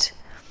that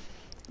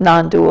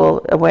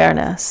non-dual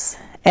awareness.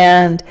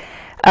 And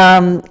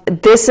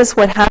this is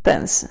what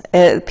happens.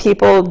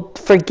 People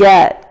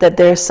forget that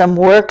there's some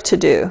work to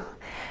do,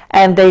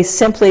 and they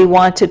simply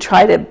want to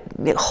try to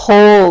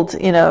hold,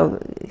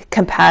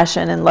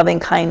 compassion and loving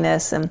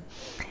kindness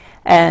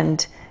and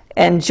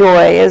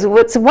joy.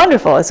 It's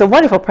wonderful. It's a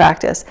wonderful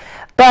practice.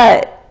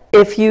 But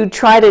if you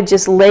try to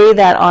just lay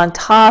that on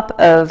top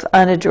of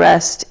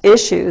unaddressed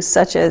issues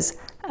such as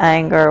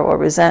anger or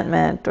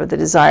resentment or the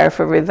desire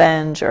for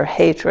revenge or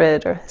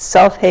hatred or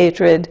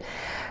self-hatred,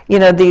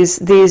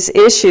 these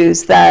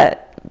issues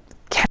that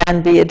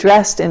can be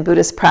addressed in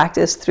Buddhist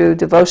practice through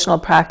devotional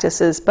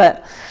practices,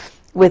 but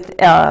with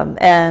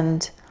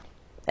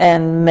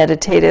and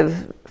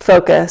meditative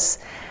focus,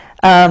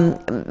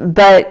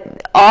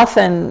 but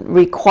often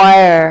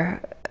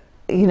require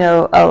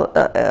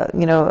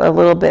a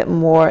little bit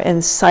more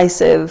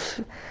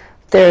incisive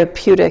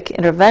therapeutic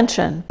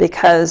intervention,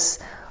 because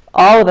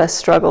all of us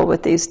struggle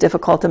with these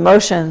difficult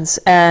emotions,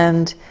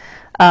 and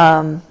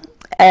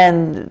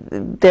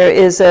there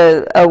is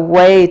a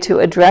way to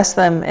address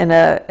them in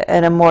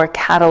a more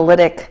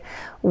catalytic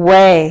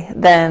way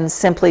than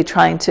simply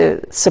trying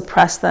to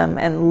suppress them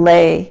and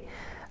lay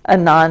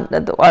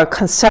a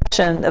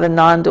conception of a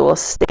non-dual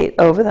state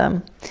over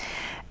them.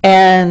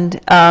 And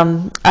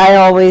I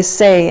always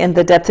say in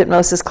the depth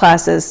hypnosis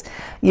classes,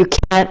 you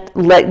can't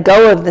let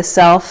go of the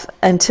self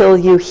until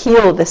you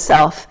heal the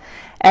self.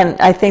 And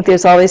I think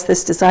there's always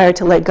this desire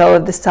to let go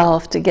of the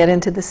self, to get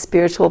into the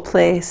spiritual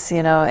place,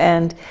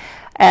 and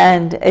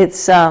And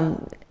it's,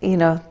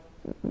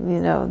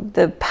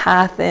 the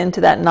path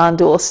into that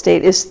non-dual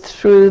state is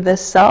through the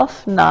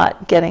self,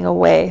 not getting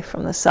away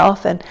from the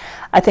self. And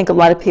I think a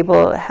lot of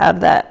people have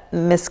that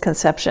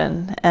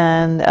misconception,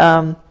 and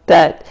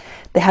that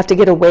they have to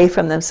get away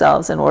from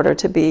themselves in order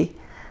to be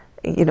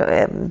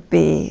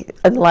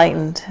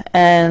enlightened.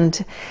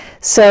 And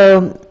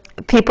so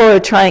people are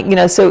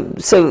trying, so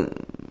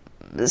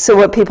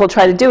what people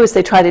try to do is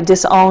they try to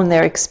disown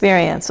their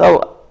experience.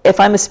 Oh, if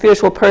I'm a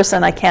spiritual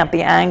person, I can't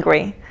be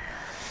angry.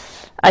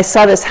 I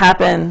saw this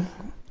happen.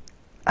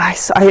 I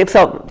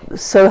felt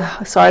so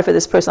sorry for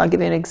this person. I'll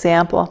give you an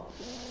example.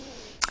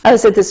 I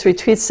was at this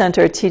retreat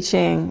center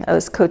teaching. I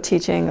was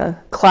co-teaching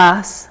a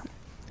class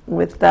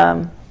with,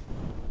 it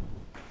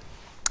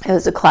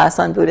was a class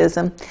on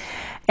Buddhism.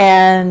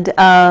 And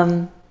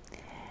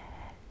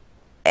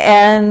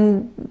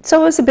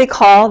so it was a big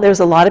hall. There was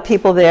a lot of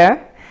people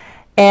there.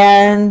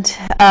 And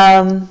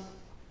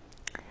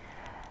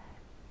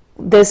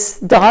this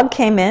dog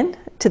came in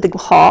to the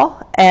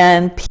hall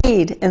and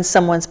peed in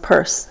someone's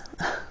purse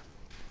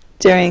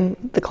during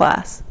the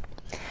class.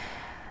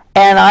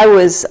 And I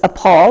was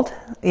appalled.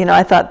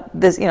 I thought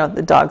this,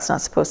 the dog's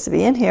not supposed to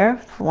be in here,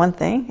 for one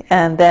thing.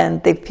 And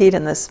then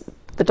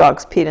the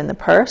dog's peed in the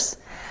purse.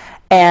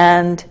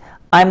 And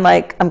I'm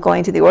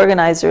going to the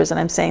organizers and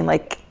I'm saying,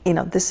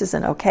 this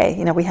isn't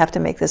okay. We have to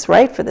make this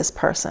right for this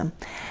person.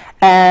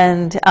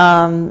 And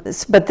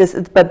but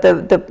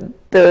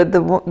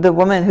the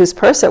woman whose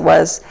purse it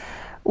was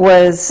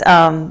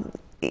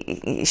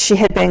she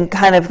had been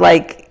kind of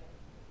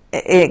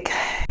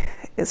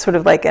it's sort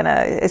of like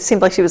it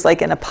seemed like she was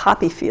like in a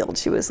poppy field.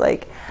 She was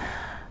like,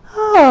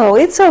 oh,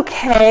 it's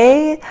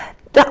okay.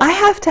 I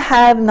have to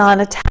have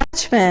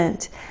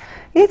non-attachment.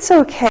 It's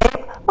okay.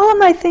 All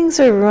my things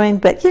are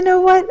ruined, but you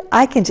know what?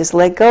 I can just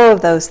let go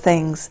of those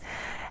things.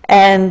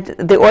 And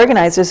the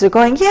organizers are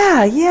going,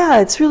 yeah,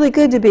 it's really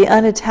good to be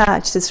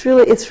unattached. It's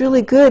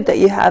really good that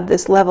you have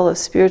this level of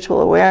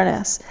spiritual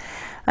awareness.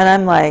 And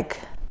I'm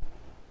like,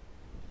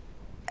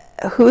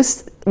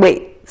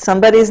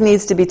 somebody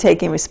needs to be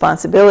taking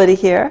responsibility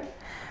here,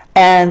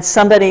 and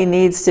somebody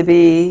needs to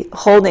be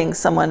holding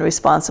someone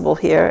responsible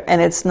here.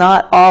 And it's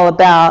not all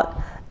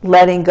about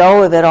letting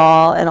go of it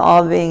all and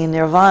all being in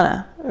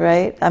nirvana,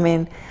 right?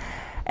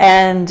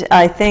 And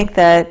I think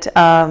that,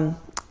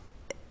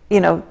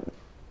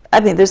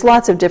 there's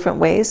lots of different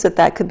ways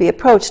that could be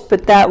approached,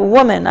 but that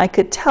woman, I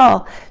could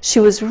tell, she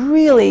was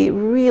really,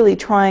 really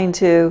trying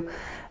to,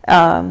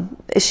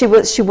 she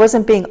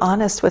wasn't being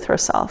honest with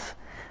herself.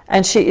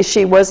 And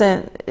she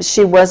wasn't,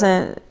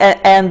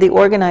 and the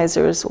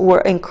organizers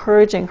were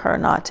encouraging her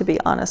not to be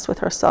honest with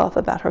herself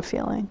about her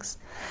feelings,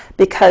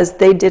 because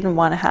they didn't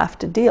want to have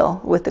to deal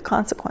with the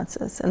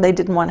consequences, and they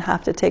didn't want to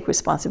have to take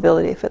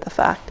responsibility for the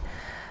fact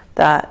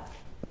that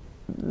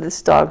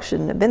this dog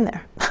shouldn't have been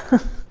there.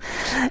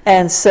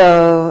 And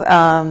so,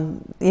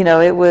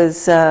 it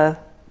was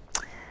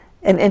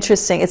it's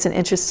an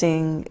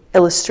interesting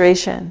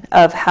illustration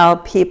of how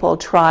people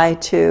try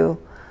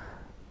to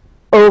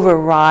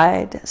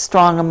override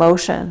strong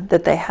emotion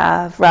that they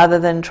have, rather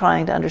than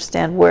trying to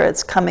understand where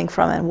it's coming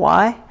from and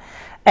why.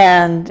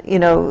 And,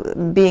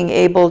 being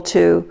able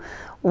to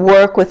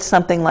work with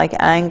something like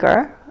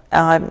anger,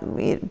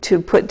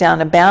 to put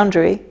down a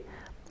boundary.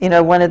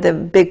 One of the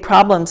big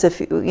problems,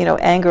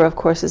 anger, of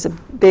course, is a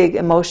big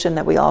emotion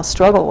that we all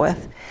struggle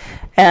with.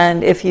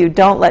 And if you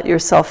don't let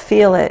yourself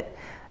feel it,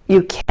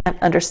 you can't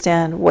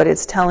understand what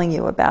it's telling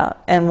you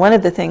about. And one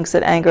of the things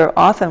that anger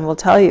often will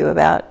tell you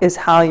about is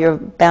how your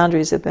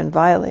boundaries have been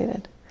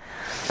violated.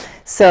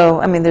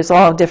 So, there's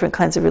all different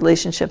kinds of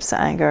relationships to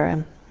anger.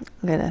 And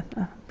I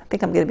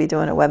think I'm going to be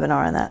doing a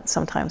webinar on that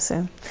sometime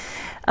soon.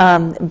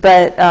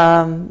 But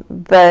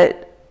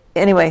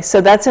anyway,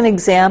 so that's an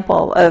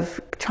example of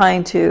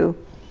trying to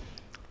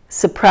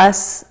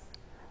suppress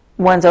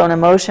one's own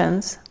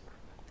emotions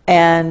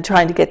and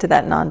trying to get to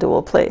that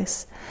non-dual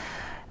place.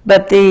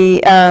 But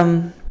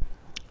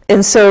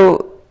and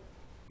so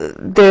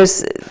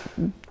there's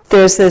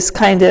this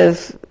kind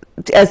of,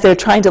 as they're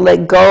trying to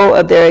let go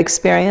of their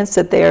experience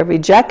that they are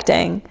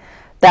rejecting,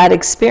 that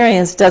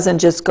experience doesn't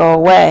just go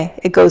away.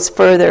 It goes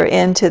further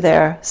into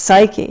their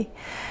psyche.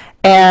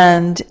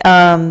 And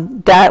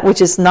that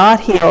which is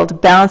not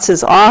healed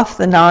bounces off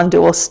the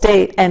non-dual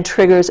state and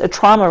triggers a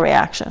trauma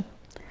reaction.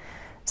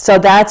 So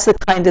that's the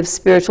kind of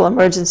spiritual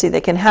emergency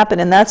that can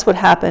happen, and that's what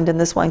happened in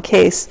this one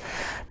case.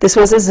 This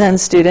was a Zen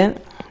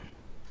student,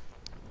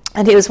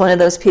 and he was one of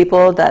those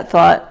people that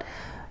thought,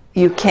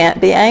 you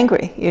can't be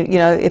angry.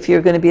 If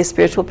you're going to be a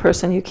spiritual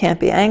person, you can't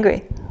be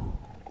angry.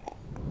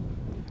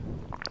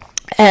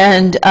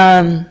 And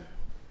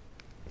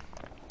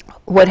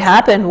what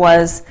happened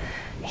was,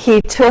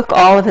 he took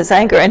all of his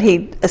anger and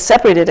he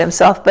separated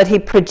himself, but he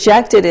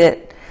projected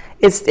it.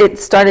 It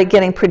started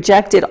getting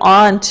projected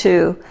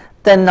onto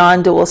the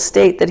non-dual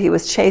state that he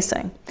was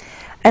chasing.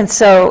 And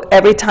so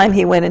every time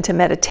he went into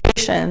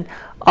meditation,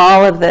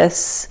 all of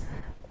this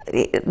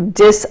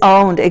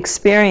disowned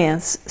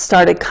experience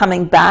started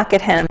coming back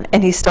at him,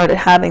 and he started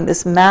having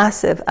this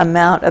massive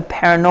amount of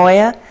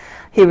paranoia,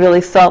 He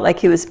really felt like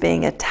he was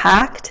being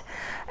attacked,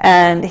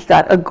 and he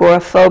got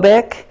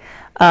agoraphobic,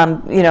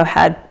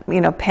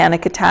 had,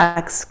 panic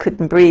attacks,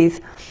 couldn't breathe,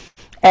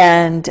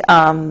 and,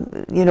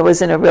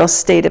 was in a real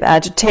state of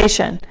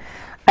agitation.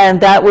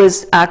 And that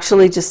was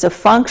actually just a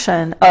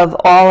function of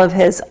all of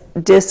his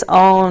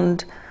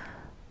disowned,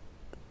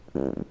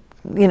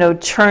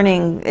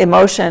 churning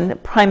emotion,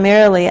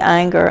 primarily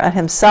anger at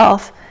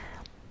himself,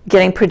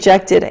 getting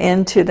projected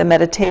into the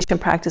meditation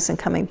practice and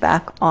coming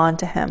back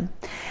onto him.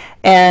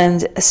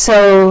 And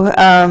so,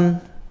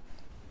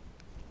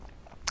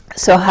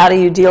 so how do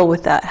you deal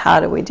with that? How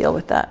do we deal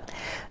with that?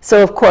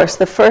 So of course,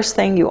 the first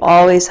thing you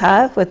always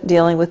have with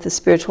dealing with the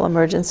spiritual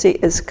emergency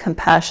is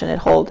compassionate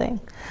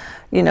holding.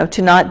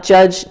 To not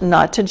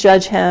to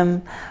judge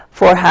him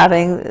for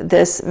having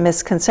this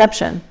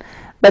misconception.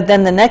 But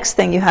then the next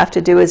thing you have to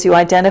do is you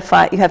have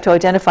to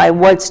identify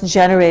what's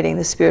generating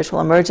the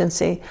spiritual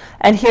emergency.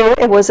 And here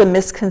it was a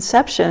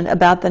misconception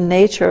about the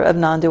nature of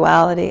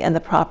non-duality and the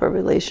proper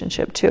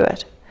relationship to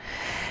it.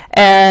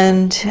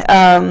 And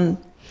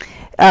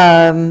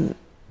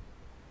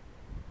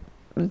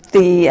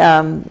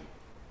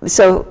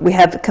so we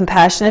have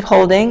compassionate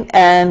holding,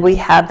 and we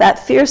have that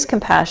fierce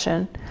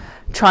compassion,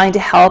 trying to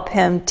help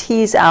him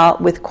tease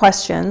out with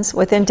questions.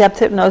 Within depth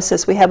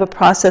hypnosis, we have a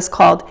process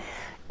called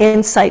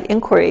insight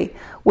inquiry,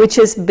 which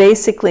is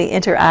basically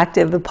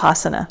interactive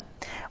vipassana,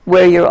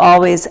 where you're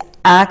always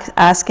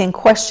asking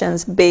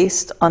questions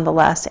based on the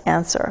last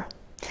answer.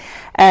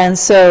 And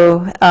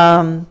so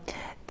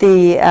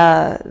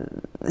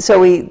so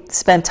we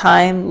spent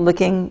time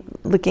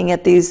looking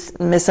at these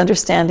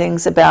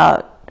misunderstandings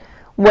about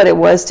what it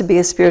was to be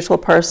a spiritual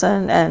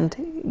person,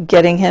 and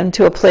getting him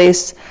to a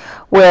place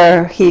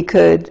where he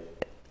could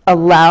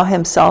allow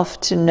himself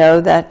to know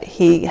that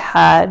he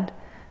had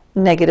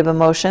negative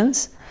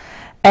emotions.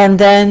 And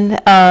then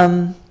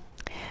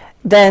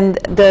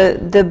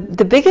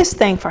the biggest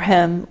thing for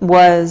him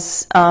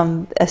was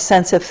a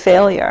sense of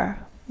failure,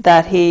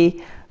 that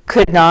he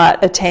could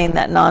not attain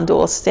that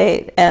non-dual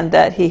state, and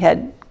that he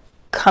had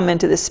come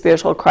into this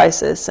spiritual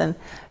crisis, and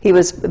he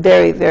was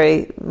very,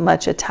 very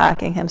much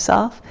attacking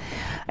himself.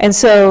 And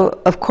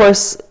so, of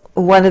course,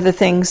 one of the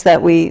things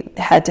that we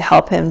had to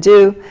help him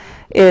do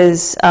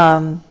is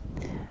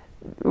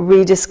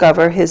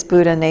rediscover his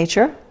Buddha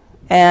nature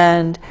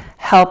and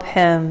help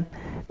him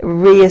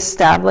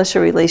reestablish a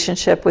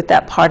relationship with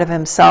that part of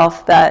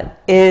himself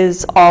that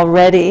is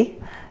already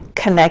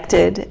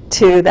connected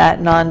to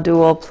that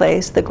non-dual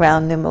place, the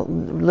ground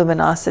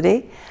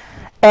luminosity.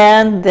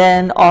 And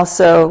then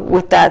also,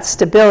 with that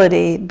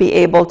stability, be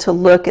able to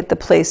look at the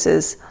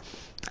places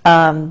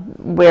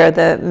where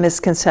the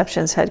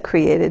misconceptions had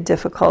created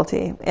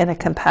difficulty in a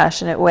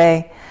compassionate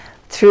way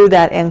through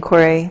that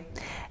inquiry,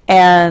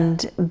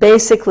 and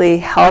basically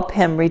help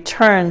him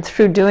return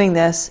through doing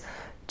this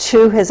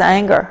to his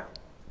anger,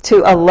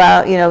 to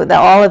allow, that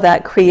all of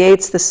that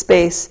creates the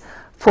space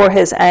for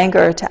his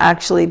anger to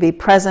actually be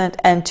present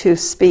and to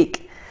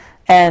speak,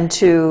 and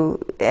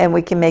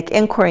we can make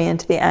inquiry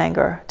into the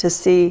anger to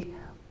see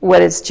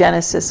what its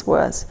genesis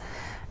was.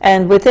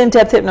 And within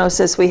depth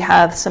hypnosis, we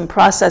have some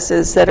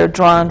processes that are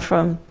drawn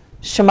from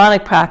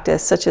shamanic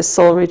practice, such as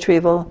soul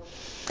retrieval.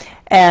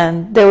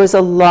 And there was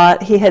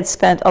he had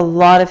spent a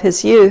lot of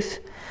his youth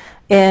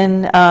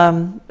in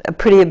a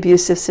pretty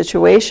abusive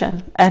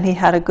situation, and he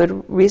had a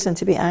good reason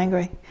to be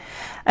angry.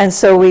 And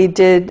so we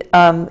did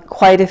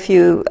quite a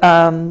few,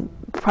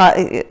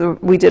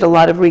 we did a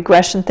lot of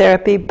regression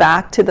therapy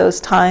back to those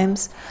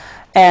times,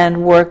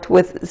 and worked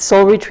with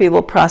soul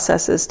retrieval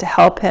processes to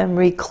help him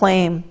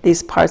reclaim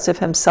these parts of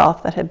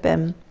himself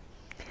that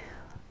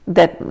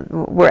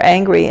were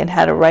angry and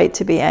had a right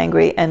to be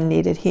angry and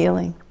needed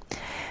healing.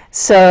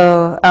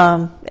 So,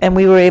 and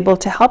we were able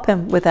to help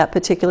him with that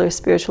particular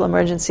spiritual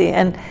emergency.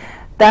 And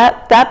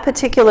that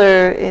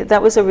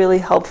was a really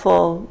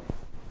helpful,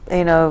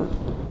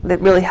 that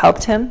really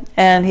helped him.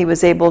 And he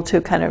was able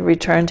to kind of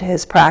return to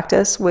his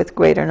practice with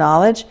greater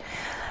knowledge.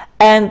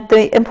 And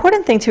the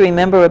important thing to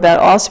remember about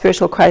all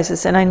spiritual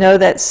crises, and I know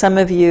that some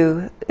of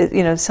you,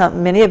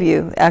 many of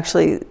you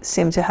actually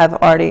seem to have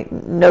already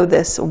know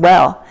this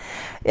well,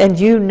 and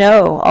you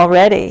know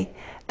already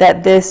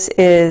that this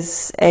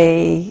is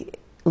a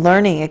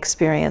learning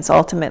experience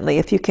ultimately.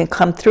 If you can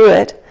come through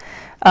it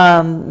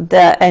and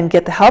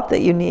get the help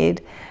that you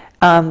need,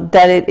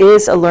 that it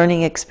is a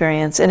learning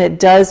experience, and it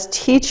does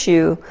teach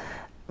you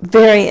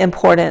very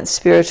important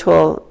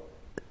spiritual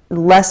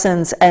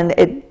lessons, and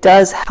it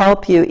does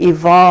help you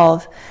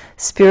evolve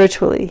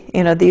spiritually.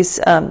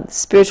 These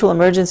spiritual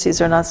emergencies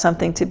are not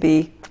something to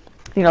be,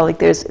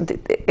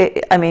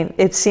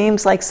 it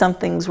seems like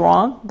something's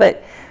wrong,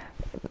 but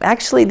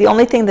actually the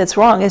only thing that's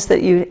wrong is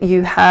that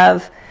you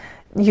have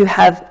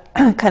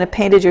kind of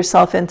painted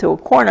yourself into a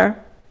corner,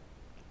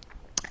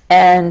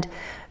 and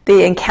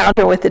the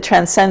encounter with the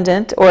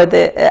transcendent, or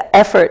the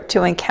effort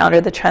to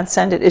encounter the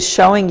transcendent, is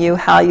showing you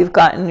how you've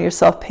gotten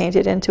yourself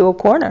painted into a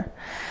corner.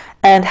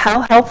 And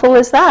how helpful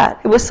is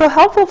that? It was so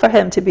helpful for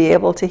him to be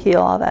able to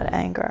heal all that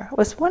anger. It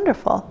was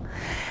wonderful.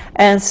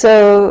 And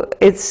so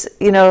it's,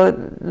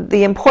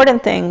 the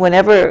important thing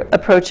whenever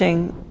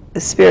approaching a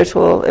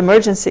spiritual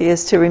emergency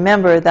is to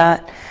remember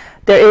that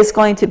there is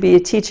going to be a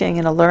teaching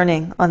and a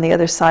learning on the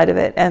other side of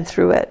it and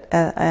through it.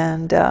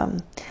 And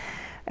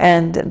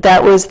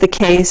that was the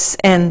case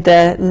in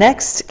the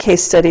next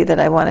case study that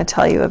I want to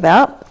tell you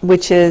about,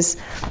 which is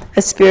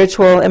a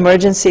spiritual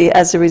emergency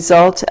as a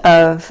result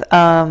of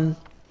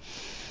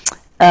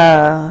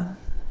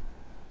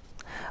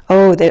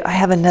I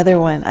have another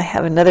one. I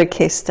have another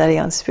case study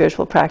on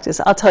spiritual practice.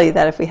 I'll tell you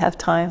that if we have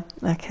time.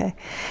 Okay.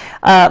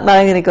 Now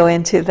I'm going to go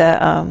into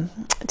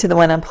the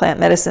one on plant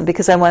medicine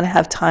because I want to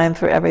have time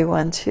for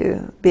everyone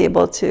to be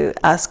able to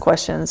ask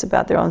questions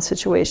about their own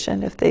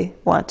situation if they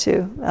want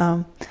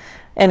to.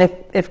 And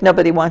if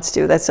nobody wants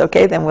to, that's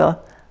okay. Then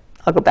I'll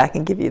go back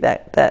and give you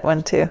that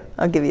one too.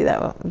 I'll give you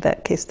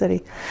that case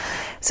study.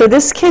 So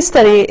this case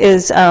study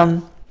is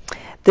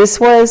this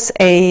was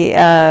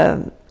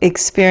a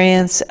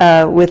experience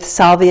with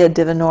Salvia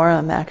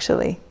divinorum,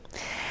 actually.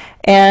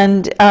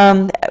 And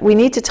we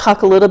need to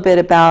talk a little bit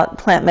about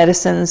plant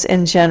medicines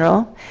in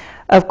general.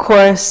 Of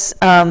course,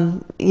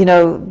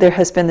 there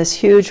has been this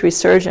huge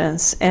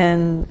resurgence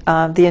in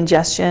the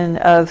ingestion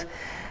of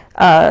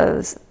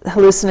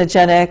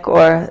hallucinogenic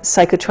or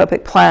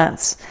psychotropic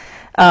plants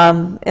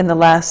in the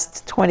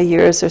last 20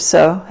 years or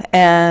so.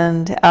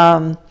 And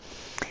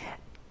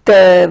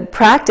the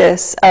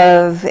practice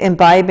of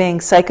imbibing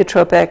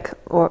psychotropic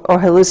or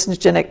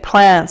hallucinogenic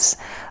plants,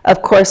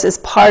 of course, is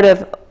part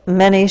of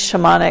many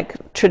shamanic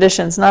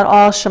traditions, not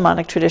all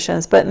shamanic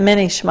traditions, but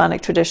many shamanic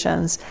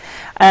traditions.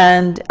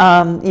 And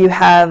you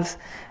have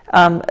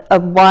a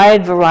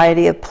wide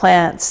variety of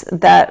plants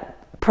that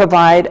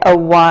provide a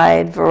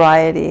wide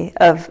variety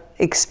of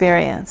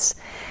experience.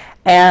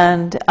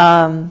 And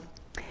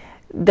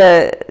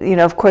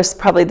of course,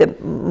 probably the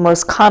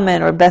most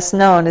common or best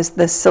known is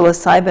the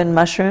psilocybin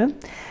mushroom.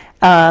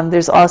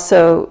 There's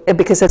also,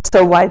 because it's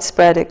so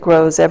widespread, it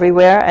grows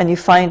everywhere, and you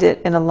find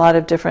it in a lot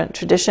of different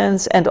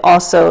traditions. And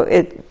also,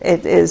 it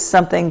is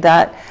something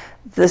that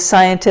the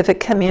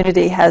scientific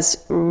community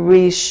has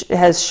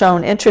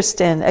shown interest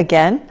in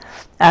again,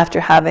 after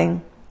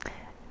having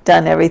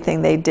done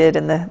everything they did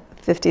in the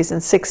 50s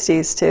and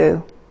 60s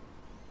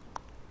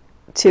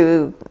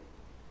to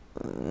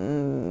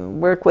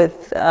work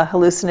with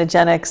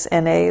hallucinogenics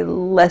in a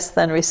less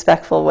than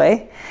respectful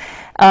way.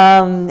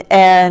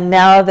 And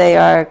now they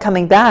are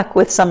coming back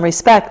with some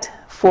respect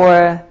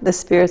for the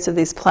spirits of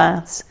these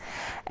plants.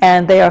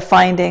 And they are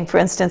finding, for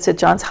instance, at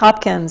Johns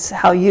Hopkins,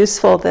 how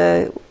useful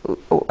it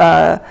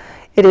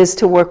is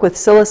to work with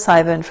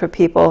psilocybin for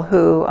people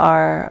who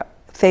are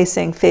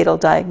facing fatal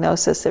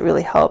diagnosis. It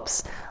really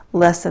helps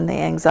lessen the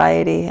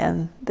anxiety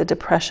and the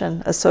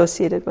depression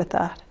associated with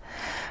that.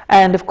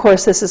 And of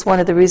course, this is one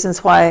of the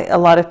reasons why a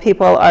lot of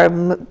people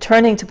are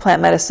turning to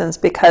plant medicines,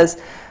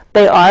 because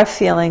they are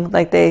feeling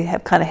like they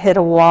have kind of hit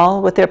a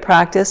wall with their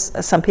practice.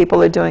 Some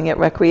people are doing it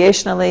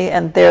recreationally,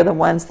 and they're the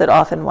ones that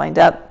often wind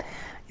up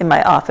in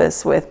my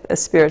office with a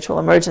spiritual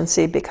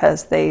emergency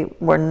because they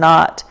were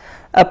not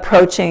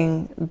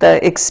approaching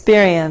the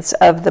experience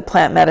of the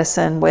plant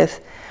medicine with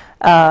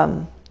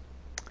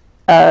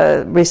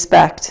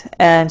respect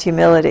and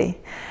humility.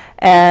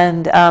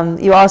 And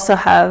you also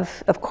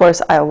have, of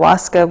course,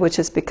 ayahuasca, which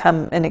has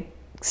become an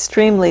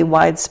extremely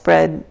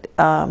widespread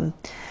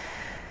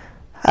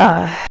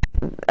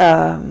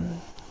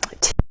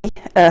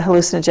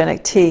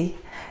hallucinogenic tea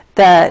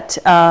that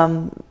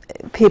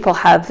people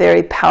have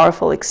very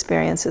powerful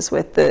experiences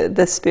with.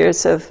 The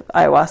spirits of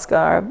ayahuasca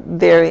are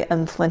very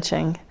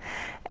unflinching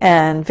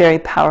and very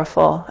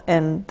powerful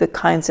in the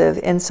kinds of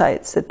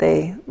insights that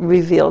they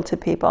reveal to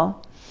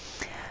people.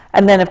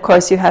 And then, of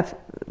course, you have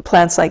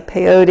plants like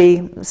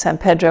peyote, San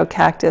Pedro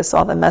cactus,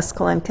 all the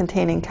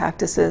mescaline-containing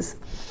cactuses.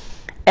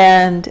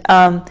 And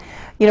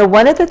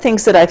one of the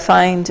things that I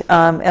find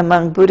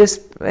among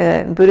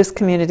Buddhist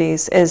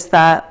communities is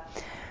that,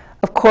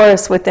 of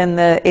course, within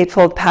the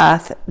Eightfold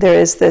Path, there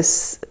is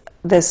this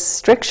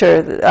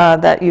stricture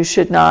that you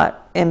should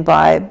not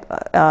imbibe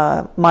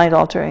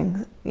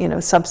mind-altering,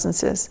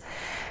 substances.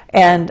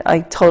 And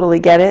I totally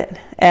get it.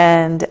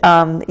 And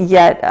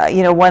yet,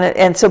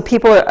 and so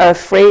people are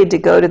afraid to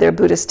go to their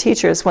Buddhist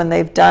teachers when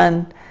they've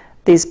done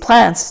these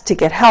plants to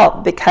get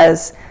help,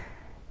 because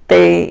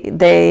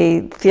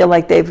they feel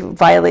like they've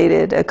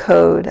violated a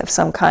code of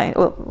some kind.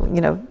 Well,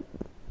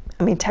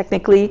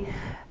 technically,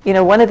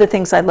 one of the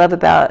things I love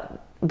about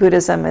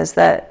Buddhism is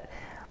that,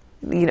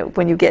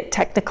 when you get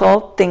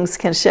technical, things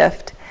can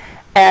shift.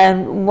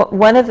 And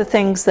one of the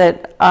things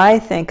that I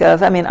think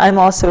of, I'm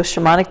also a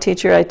shamanic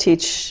teacher. I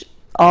teach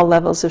all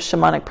levels of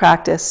shamanic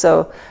practice.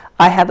 So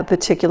I have a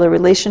particular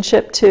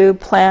relationship to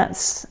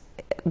plants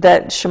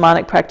that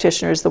shamanic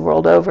practitioners the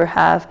world over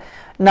have,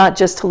 not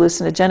just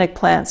hallucinogenic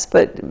plants,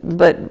 but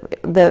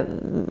the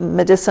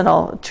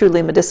medicinal,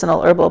 truly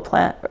medicinal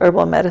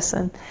herbal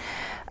medicine.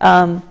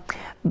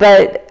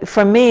 But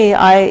for me,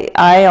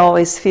 I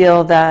always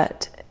feel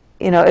that,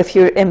 if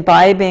you're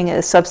imbibing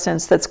a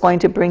substance that's going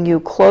to bring you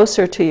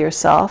closer to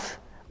yourself,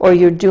 or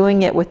you're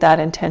doing it with that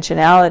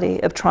intentionality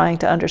of trying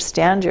to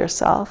understand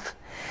yourself,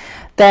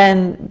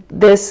 then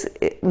this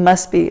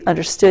must be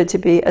understood to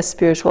be a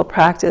spiritual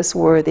practice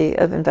worthy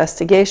of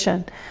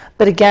investigation.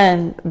 But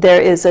again, there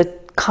is a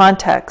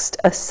context,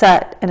 a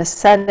set, and a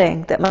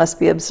setting that must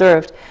be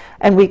observed.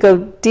 And we go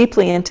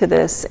deeply into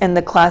this in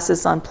the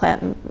classes on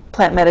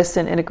plant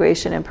medicine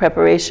integration and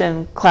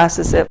preparation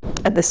classes at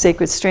the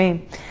Sacred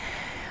Stream.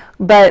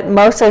 But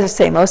most, as I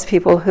say, most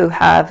people who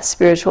have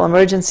spiritual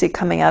emergency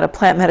coming out of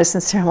plant medicine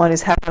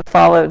ceremonies haven't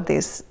followed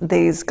these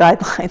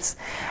guidelines,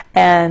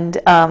 and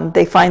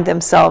they find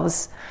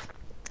themselves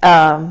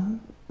at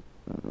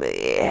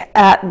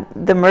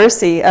the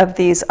mercy of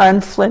these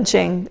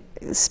unflinching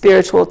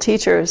spiritual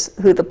teachers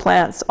who the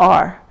plants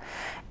are.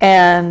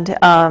 And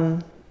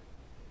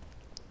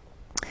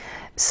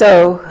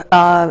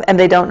and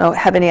they don't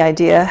have any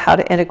idea how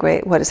to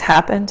integrate what has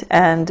happened,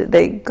 and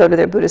they go to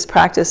their Buddhist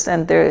practice,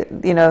 and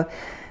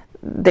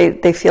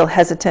they feel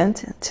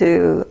hesitant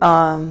to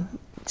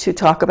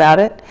talk about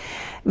it.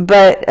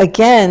 But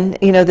again,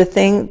 the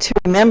thing to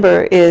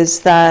remember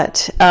is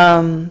that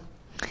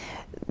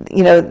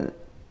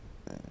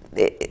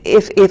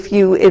if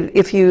you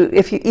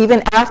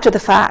even after the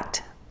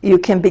fact, you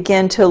can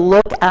begin to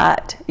look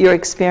at your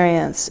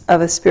experience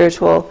of a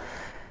spiritual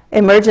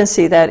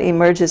emergency that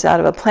emerges out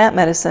of a plant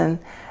medicine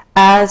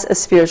as a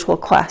spiritual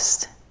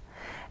quest.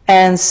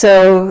 And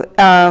so,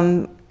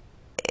 the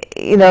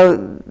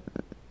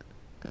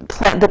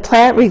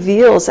plant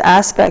reveals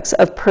aspects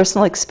of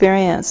personal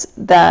experience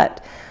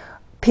that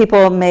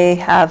people may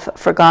have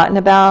forgotten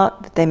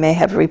about, that they may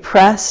have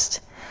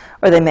repressed,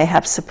 or they may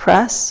have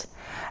suppressed.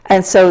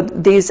 And so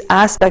these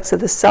aspects of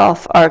the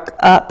self are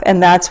up,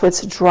 and that's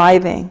what's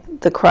driving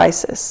the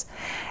crisis.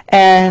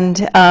 And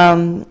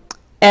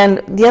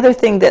the other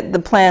thing that the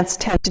plants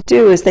tend to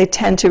do is they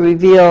tend to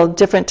reveal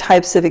different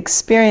types of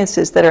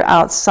experiences that are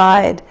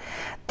outside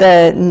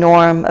the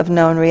norm of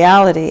known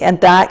reality. And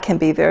that can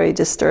be very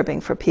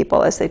disturbing for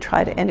people as they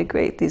try to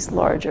integrate these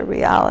larger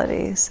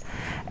realities.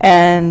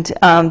 And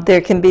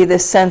there can be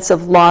this sense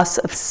of loss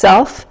of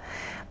self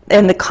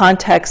in the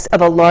context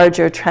of a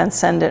larger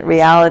transcendent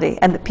reality.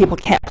 And that people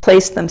can't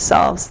place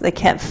themselves, they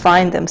can't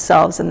find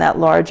themselves in that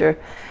larger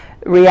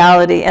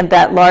reality, and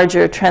that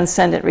larger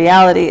transcendent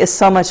reality is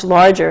so much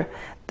larger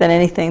than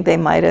anything they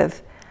might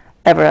have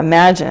ever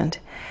imagined.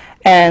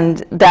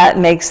 And that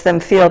makes them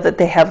feel that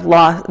they have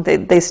lost,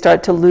 they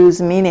start to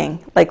lose meaning.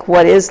 Like,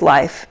 what is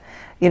life?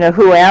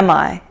 Who am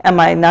I? Am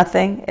I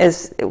nothing?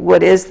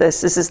 What is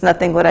this? Is this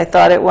nothing what I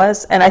thought it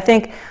was? And I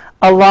think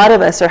a lot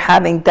of us are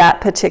having that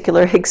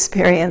particular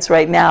experience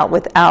right now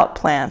without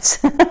plants.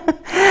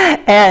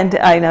 And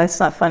I know it's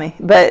not funny,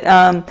 but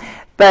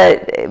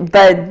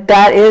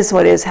that is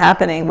what is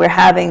happening. We're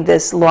having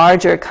this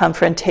larger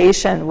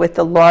confrontation with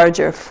the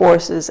larger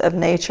forces of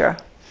nature.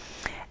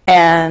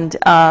 And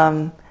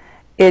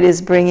it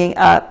is bringing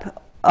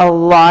up a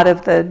lot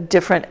of the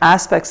different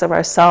aspects of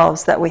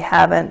ourselves that we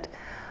haven't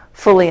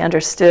fully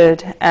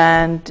understood.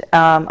 And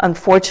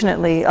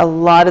unfortunately, a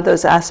lot of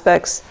those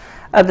aspects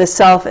of the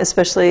self,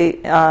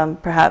 especially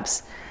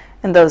perhaps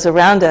in those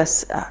around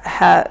us,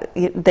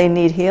 they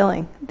need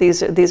healing.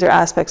 These are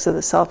aspects of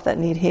the self that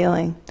need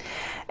healing.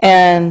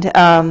 And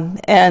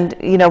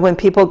when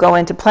people go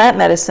into plant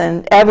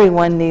medicine,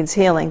 everyone needs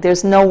healing.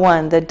 There's no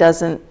one that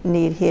doesn't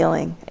need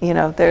healing.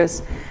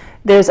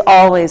 There's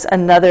always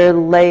another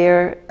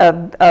layer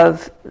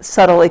of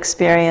subtle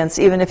experience.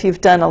 Even if you've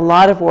done a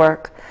lot of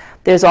work,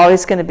 there's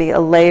always going to be a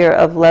layer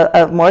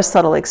of more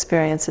subtle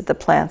experience that the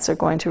plants are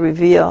going to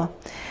reveal.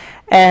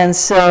 And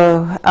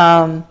so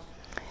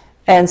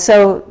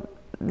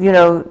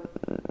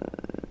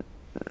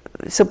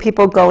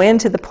people go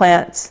into the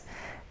plants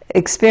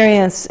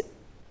experience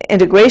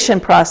integration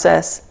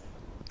process,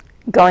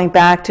 going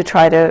back to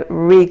try to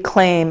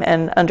reclaim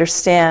and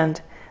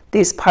understand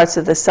these parts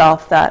of the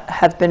self that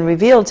have been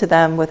revealed to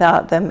them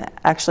without them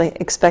actually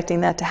expecting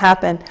that to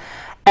happen.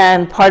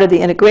 And part of the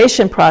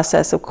integration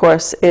process, of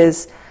course,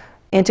 is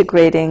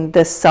integrating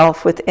the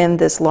self within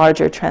this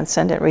larger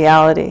transcendent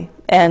reality.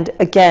 And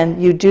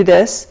again, you do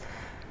this,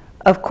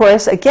 of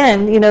course,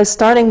 again,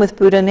 starting with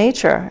Buddha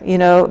nature,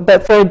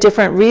 but for a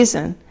different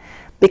reason.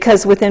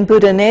 Because within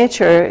Buddha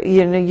nature,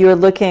 you're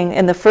looking,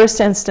 in the first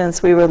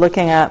instance, we were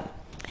looking at,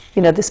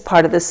 this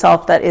part of the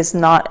self that is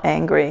not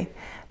angry,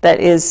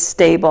 that is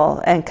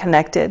stable and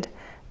connected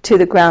to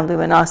the ground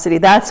luminosity.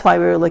 That's why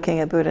we were looking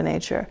at Buddha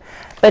nature.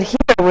 But here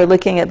we're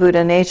looking at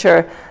Buddha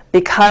nature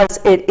because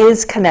it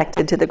is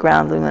connected to the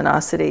ground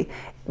luminosity.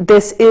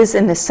 This is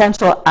an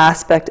essential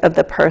aspect of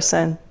the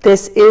person.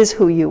 This is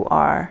who you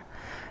are.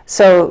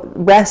 So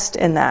rest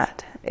in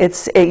that.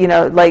 It's,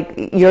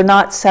 you're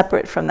not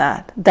separate from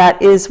that.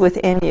 That is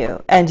within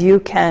you, and you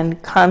can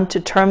come to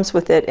terms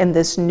with it in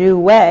this new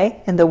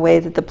way, in the way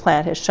that the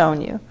plant has shown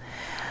you.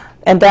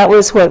 And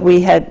that's what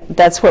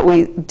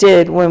we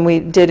did when we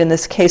did in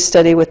this case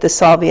study with the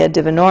Salvia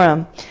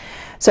divinorum.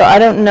 So I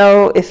don't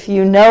know if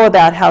you know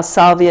about how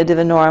Salvia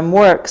divinorum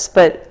works,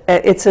 but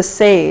it's a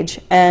sage,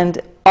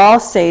 and all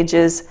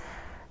sages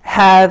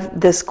have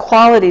this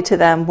quality to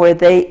them where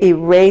they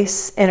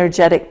erase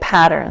energetic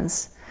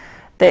patterns.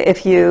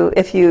 If you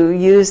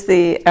use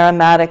the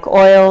aromatic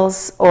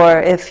oils,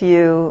 or if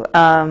you,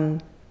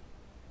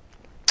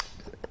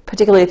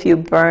 particularly if you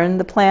burn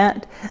the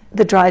plant,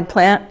 the dried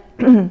plant,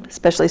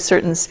 especially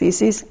certain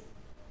species,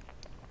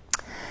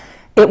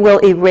 it will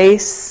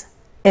erase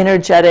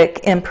energetic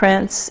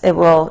imprints, it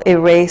will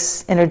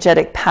erase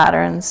energetic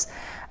patterns.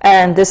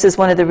 And this is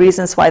one of the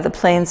reasons why the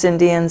Plains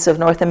Indians of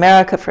North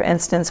America, for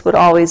instance, would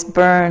always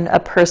burn a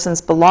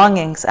person's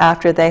belongings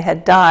after they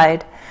had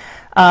died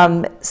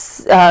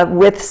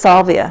with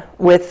salvia,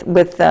 with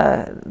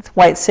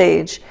white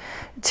sage,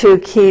 to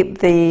keep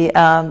the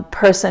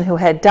person who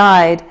had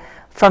died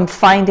from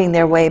finding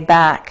their way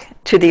back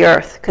to the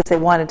earth, because they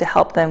wanted to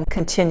help them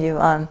continue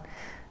on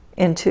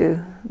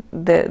into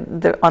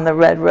on the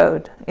red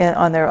road,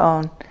 on their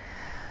own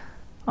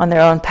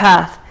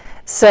path.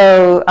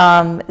 So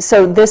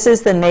this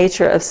is the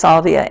nature of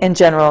salvia in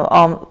general.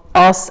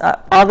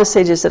 All the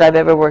sages that I've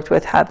ever worked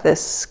with have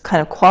this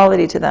kind of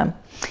quality to them.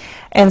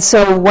 And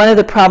so one of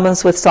the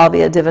problems with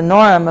salvia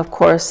divinorum, of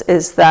course,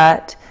 is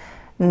that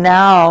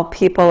now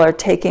people are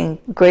taking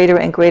greater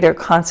and greater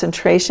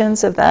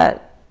concentrations of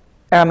that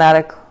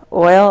aromatic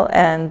oil,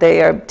 and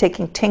they are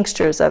taking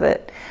tinctures of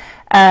it.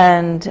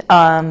 And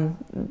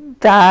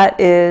that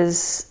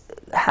is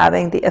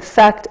having the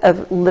effect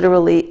of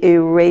literally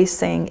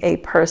erasing a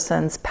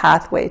person's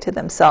pathway to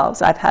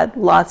themselves. I've had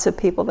lots of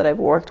people that I've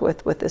worked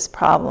with this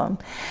problem.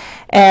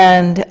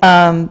 And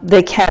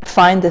they can't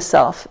find the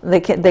self. They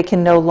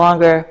can no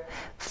longer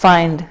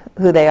find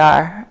who they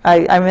are.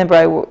 I remember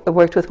I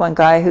worked with one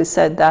guy who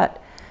said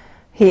that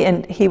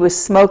he was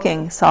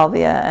smoking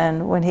salvia,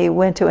 and when he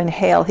went to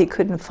inhale, he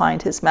couldn't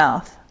find his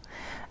mouth.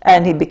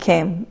 And he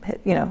became,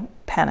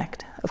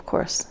 panicked, of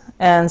course.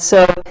 And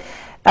so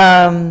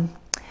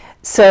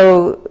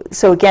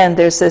again,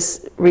 there's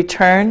this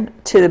return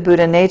to the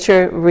Buddha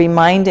nature,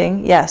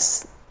 reminding,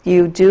 yes,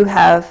 you do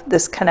have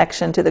this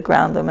connection to the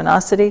ground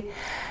luminosity.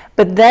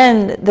 But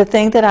then the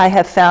thing that I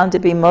have found to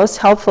be most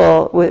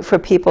helpful for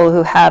people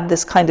who have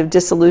this kind of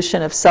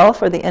dissolution of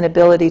self, or the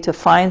inability to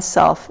find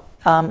self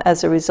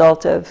as a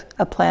result of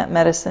a plant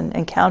medicine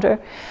encounter,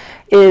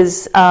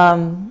 is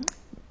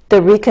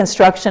the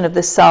reconstruction of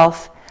the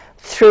self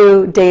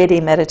through deity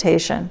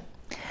meditation.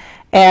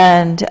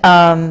 And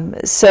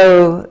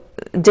so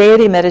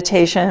deity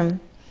meditation,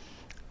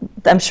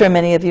 I'm sure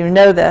many of you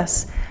know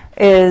this,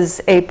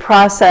 is a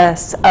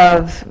process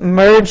of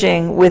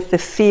merging with the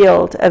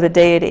field of a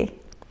deity.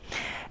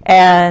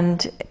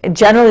 And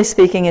generally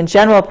speaking, in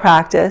general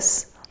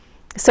practice,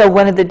 so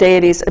one of the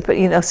deities,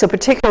 so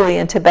particularly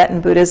in Tibetan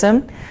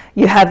Buddhism,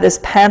 you have this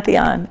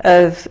pantheon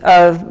of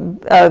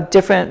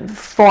different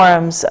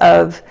forms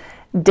of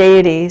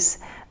deities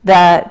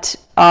that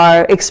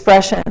are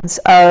expressions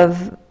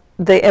of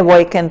the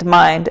awakened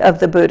mind of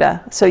the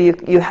Buddha. So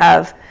you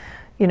have,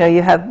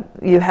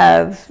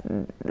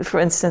 for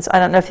instance, I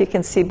don't know if you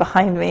can see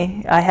behind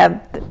me, I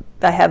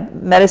have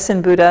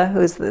Medicine Buddha,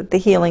 who's the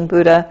healing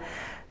Buddha,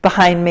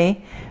 behind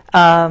me.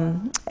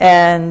 Of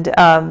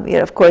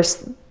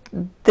course,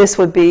 this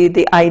would be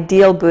the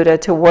ideal Buddha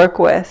to work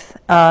with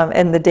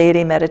in the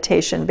deity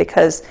meditation,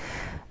 because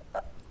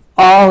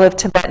all of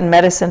Tibetan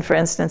medicine, for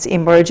instance,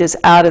 emerges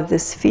out of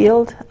this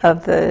field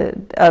of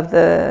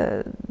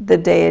the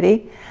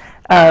deity,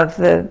 of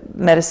the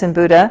Medicine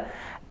Buddha.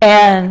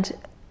 And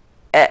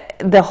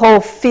the whole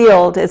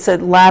field, it's a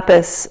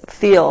lapis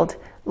field,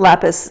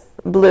 lapis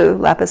blue,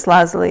 lapis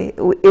lazuli,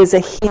 is a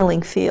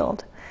healing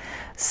field.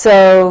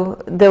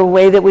 So the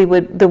way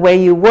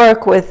you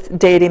work with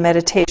deity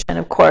meditation,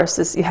 of course,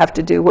 is you have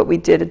to do what we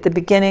did at the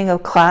beginning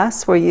of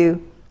class, where you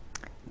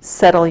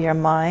settle your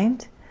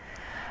mind,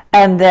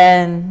 and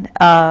then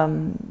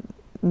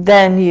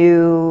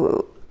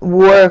you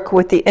work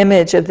with the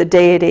image of the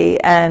deity,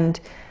 and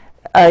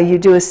you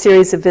do a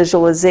series of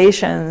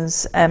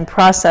visualizations and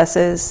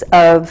processes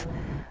of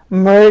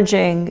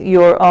merging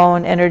your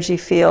own energy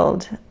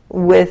field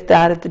with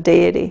that of the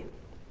deity.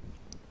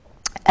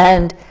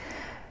 And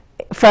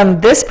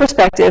from this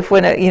perspective,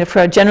 when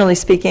for generally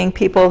speaking,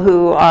 people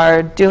who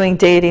are doing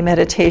deity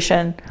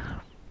meditation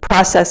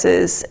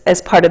processes as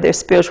part of their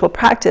spiritual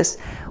practice,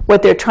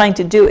 what they're trying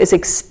to do is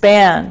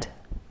expand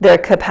their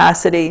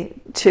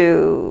capacity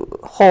to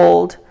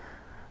hold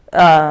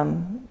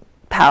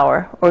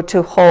power, or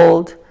to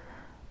hold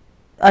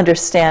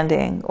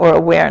understanding or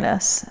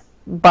awareness,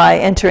 by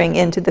entering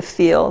into the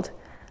field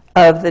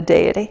of the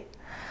deity.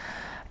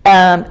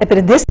 But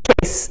in this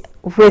case,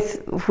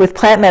 with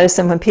plant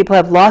medicine, when people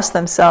have lost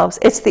themselves,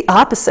 it's the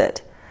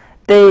opposite.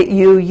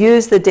 You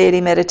use the deity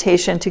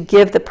meditation to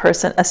give the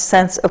person a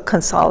sense of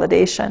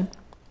consolidation,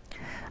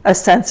 a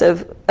sense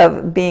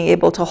of being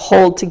able to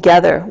hold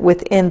together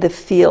within the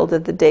field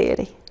of the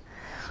deity.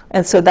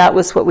 And so that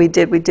was what we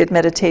did. We did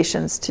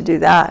meditations to do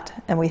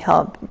that, and we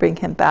helped bring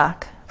him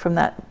back from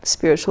that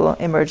spiritual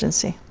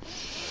emergency.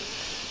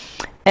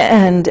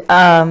 And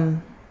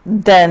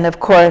then, of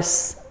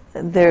course,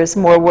 there's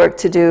more work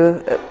to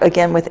do,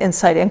 again, with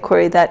insight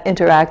inquiry, that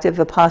interactive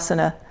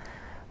vipassana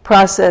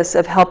process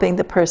of helping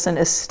the person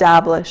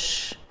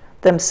establish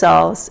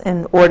themselves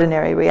in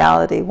ordinary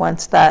reality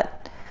once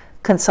that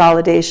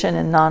consolidation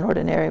in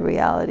non-ordinary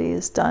reality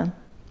is done.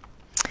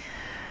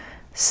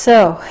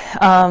 So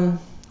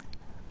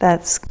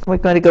we're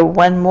going to go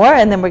one more,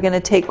 and then we're going to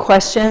take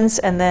questions,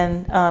 and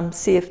then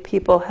see if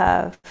people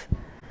have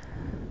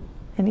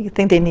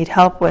anything they need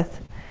help with.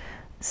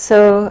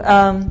 So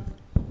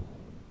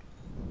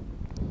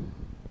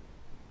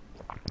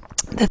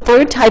the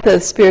third type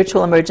of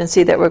spiritual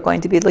emergency that we're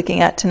going to be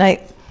looking at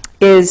tonight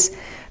is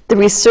the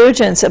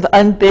resurgence of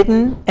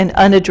unbidden and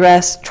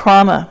unaddressed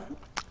trauma,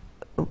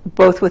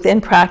 both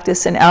within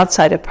practice and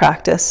outside of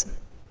practice.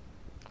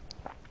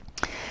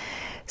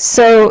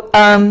 So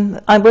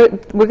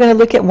we're going to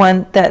look at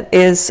one that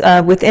is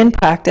within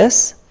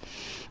practice.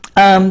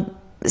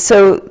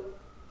 So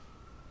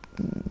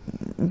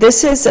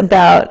this is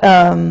about,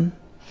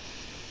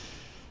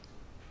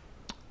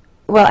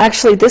 well,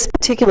 actually, this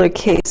particular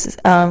case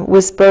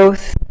was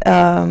both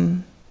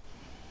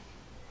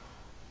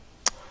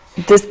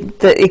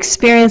the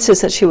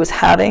experiences that she was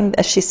having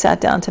as she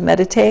sat down to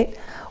meditate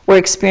were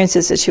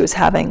experiences that she was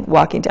having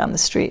walking down the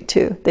street,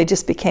 too. They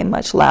just became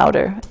much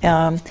louder.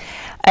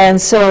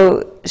 And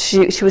so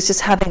she was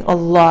just having a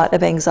lot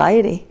of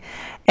anxiety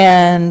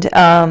and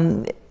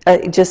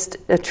just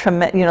a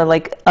tremendous,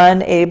 like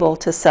unable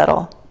to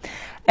settle.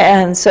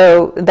 And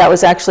so that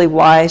was actually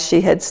why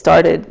she had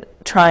started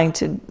trying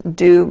to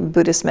do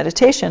Buddhist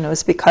meditation. It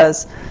was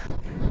because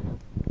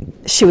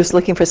she was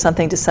looking for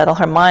something to settle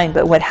her mind.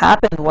 But what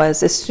happened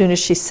was, as soon as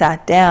she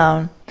sat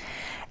down,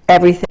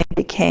 everything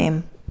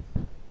became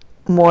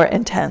more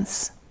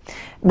intense,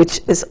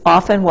 which is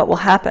often what will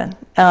happen.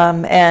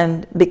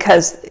 And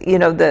because,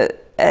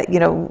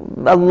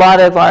 a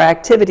lot of our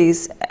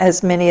activities,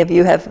 as many of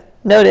you have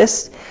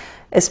noticed,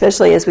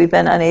 especially as we've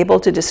been unable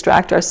to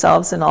distract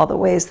ourselves in all the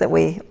ways that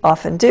we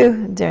often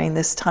do during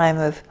this time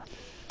of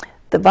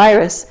the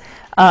virus,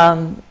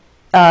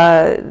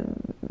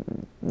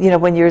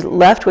 when you're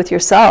left with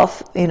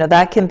yourself,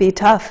 that can be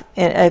tough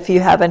if you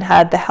haven't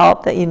had the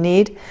help that you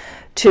need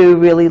to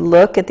really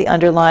look at the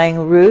underlying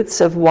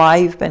roots of why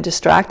you've been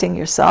distracting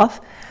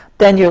yourself.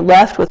 Then you're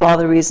left with all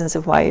the reasons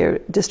of why you're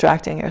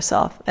distracting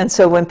yourself. And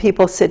so when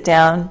people sit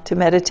down to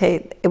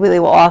meditate, they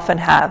will often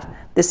have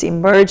this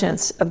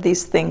emergence of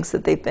these things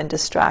that they've been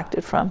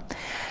distracted from.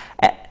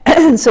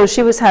 And so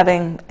she was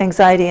having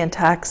anxiety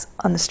attacks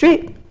on the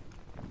street,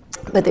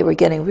 but they were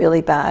getting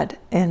really bad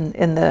in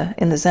the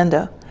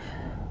zendo.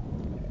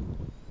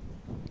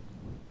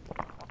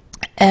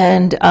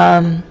 And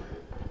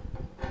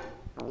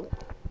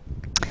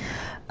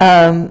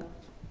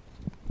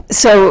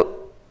so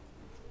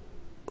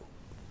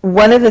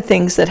one of the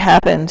things that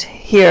happened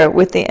here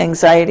with the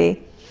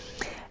anxiety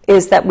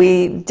is that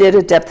we did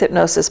a depth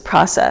hypnosis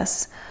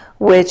process,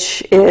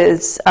 which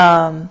is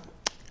a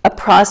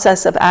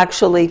process of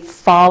actually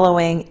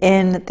following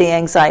in the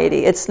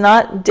anxiety. It's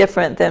not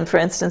different than, for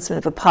instance,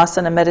 in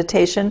Vipassana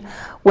meditation,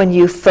 when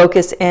you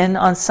focus in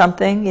on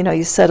something,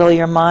 you settle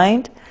your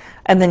mind,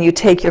 and then you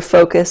take your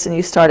focus and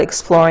you start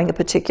exploring a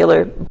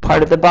particular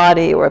part of the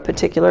body or a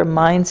particular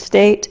mind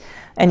state,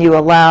 and you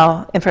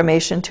allow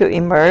information to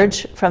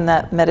emerge from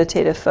that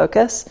meditative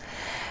focus.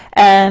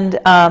 And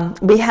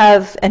we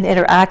have an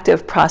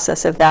interactive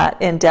process of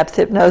that in depth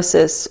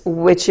hypnosis,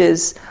 which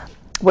is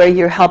where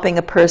you're helping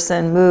a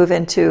person move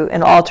into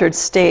an altered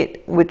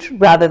state, which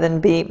rather than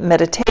be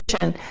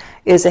meditation,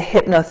 is a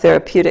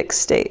hypnotherapeutic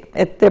state.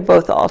 They're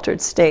both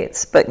altered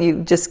states, but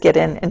you just get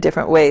in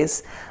different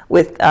ways.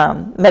 With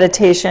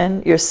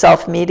meditation, you're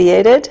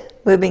self-mediated,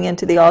 moving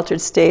into the altered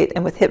state,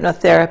 and with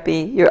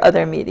hypnotherapy, you're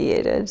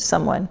other-mediated.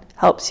 Someone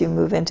helps you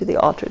move into the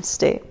altered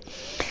state.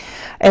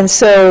 And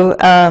so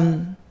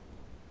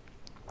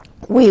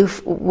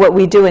what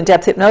we do in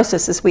depth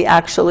hypnosis is we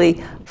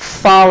actually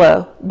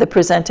follow the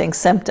presenting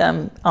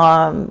symptom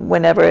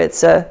whenever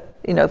it's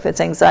if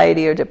it's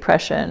anxiety or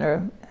depression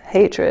or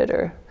hatred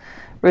or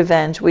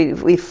revenge.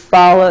 We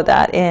follow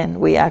that in.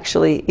 We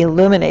actually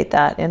illuminate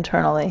that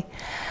internally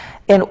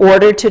in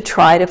order to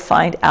try to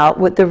find out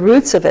what the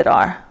roots of it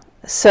are.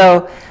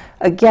 So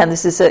again,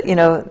 this is it's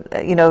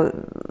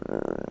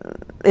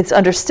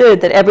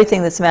understood that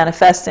everything that's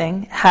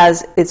manifesting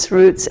has its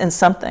roots in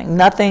something.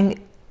 Nothing,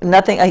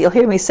 you'll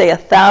hear me say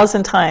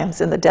 1,000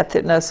 times in the depth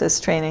hypnosis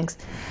trainings,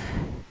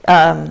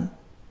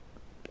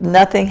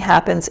 nothing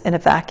happens in a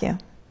vacuum.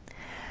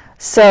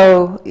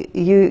 So,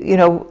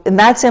 and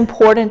that's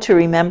important to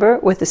remember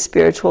with the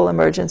spiritual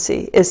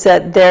emergency, is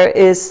that there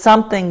is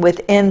something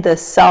within the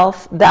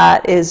self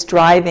that is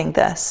driving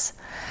this.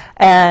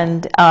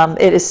 And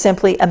it is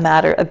simply a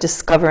matter of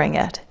discovering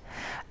it.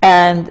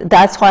 And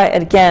that's why,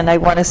 again, I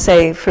want to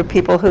say for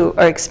people who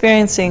are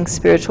experiencing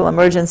spiritual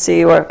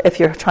emergency, or if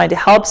you're trying to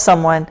help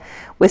someone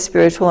with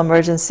spiritual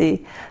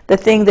emergency, the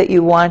thing that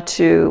you want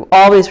to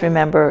always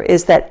remember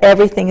is that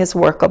everything is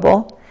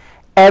workable,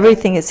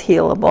 everything is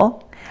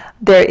healable,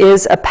 there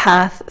is a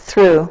path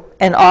through,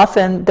 and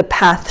often the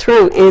path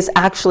through is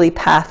actually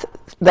path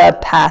the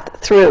path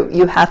through.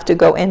 You have to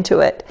go into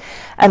it.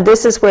 And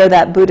this is where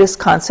that Buddhist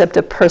concept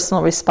of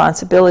personal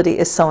responsibility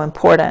is so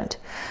important,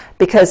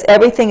 because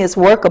everything is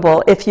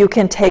workable if you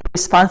can take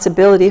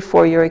responsibility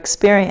for your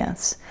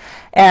experience.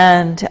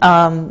 And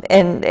no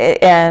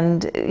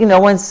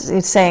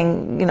one's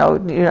saying,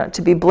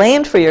 to be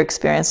blamed for your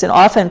experience. And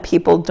often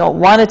people don't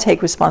want to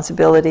take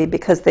responsibility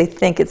because they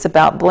think it's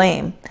about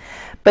blame.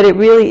 But it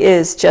really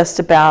is just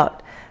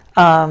about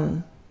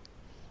taking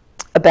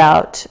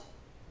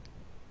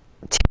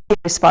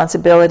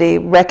responsibility,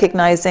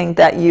 recognizing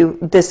that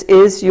this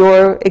is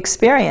your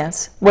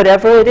experience.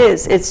 Whatever it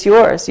is, it's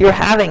yours. You're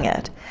having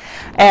it.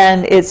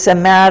 And it's a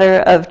matter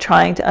of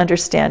trying to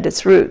understand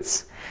its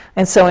roots.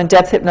 And so in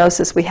depth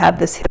hypnosis, we have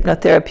this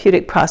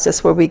hypnotherapeutic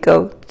process where we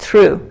go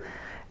through.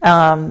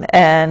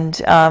 That's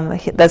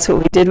what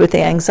we did with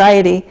the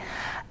anxiety.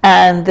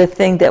 And the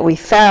thing that we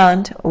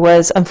found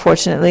was,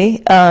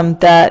 unfortunately,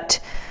 that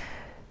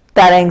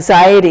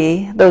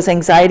anxiety, those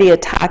anxiety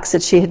attacks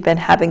that she had been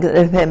having, that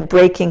had been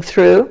breaking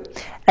through,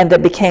 and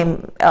that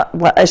became,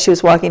 as she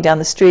was walking down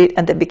the street,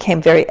 and that became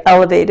very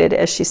elevated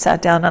as she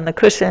sat down on the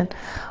cushion,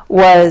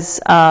 was,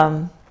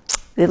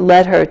 it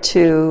led her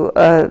to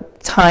a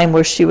time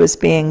where she was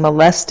being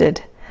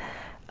molested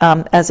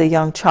as a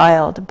young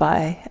child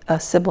by a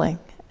sibling,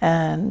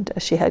 and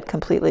she had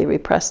completely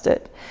repressed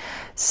it.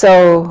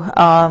 So,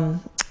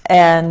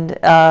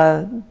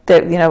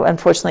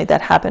 unfortunately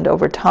that happened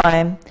over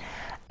time,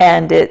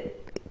 and it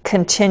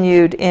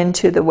continued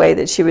into the way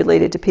that she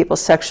related to people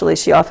sexually.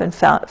 She often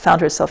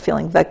found herself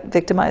feeling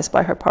victimized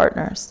by her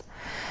partners.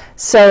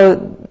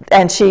 So,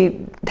 and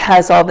she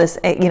has all this,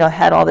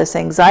 had all this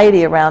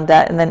anxiety around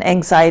that, and then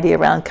anxiety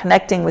around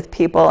connecting with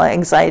people,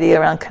 anxiety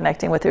around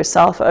connecting with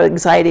herself, or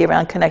anxiety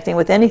around connecting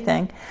with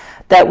anything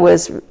that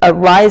was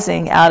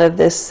arising out of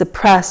this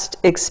suppressed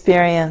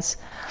experience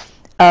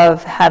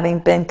of having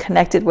been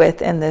connected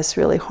with in this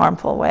really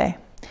harmful way.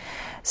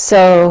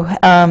 So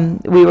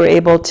we were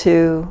able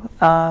to,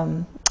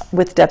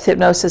 with depth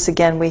hypnosis,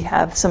 again, we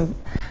have some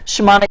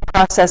shamanic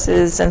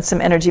processes and some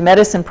energy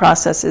medicine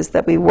processes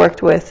that we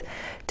worked with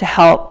to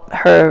help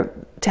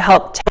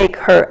take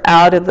her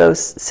out of those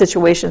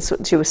situations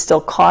that she was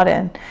still caught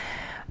in.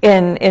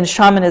 In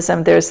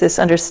shamanism, there's this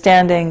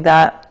understanding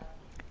that,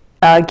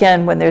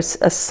 again, when there's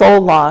a soul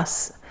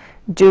loss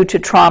due to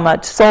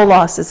trauma, soul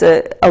loss is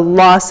a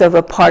loss of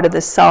a part of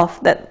the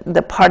self, that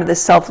the part of the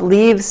self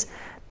leaves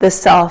the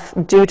self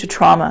due to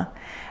trauma,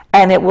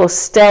 and it will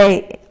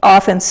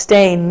often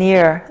stay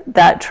near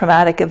that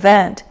traumatic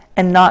event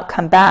and not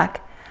come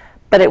back,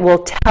 but it will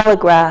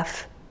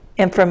telegraph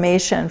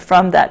information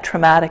from that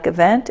traumatic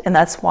event, and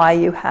that's why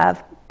you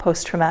have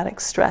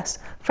post-traumatic stress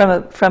from a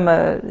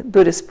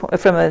Buddhist,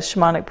 from a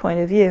shamanic point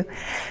of view.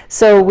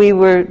 So we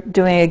were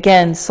doing,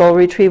 again, soul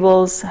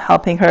retrievals,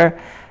 helping her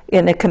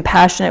in a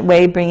compassionate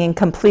way, bringing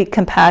complete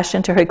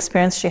compassion to her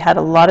experience. She had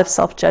a lot of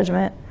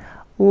self-judgment,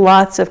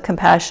 lots of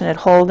compassionate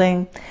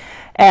holding,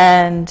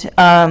 and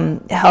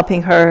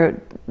helping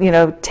her,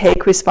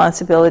 take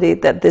responsibility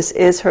that this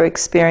is her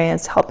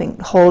experience,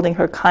 holding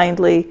her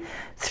kindly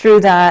through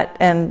that,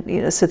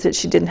 and so that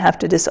she didn't have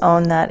to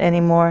disown that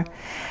anymore.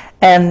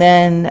 And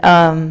then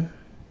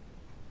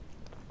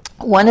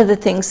one of the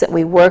things that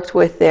we worked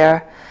with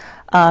there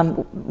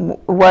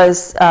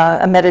was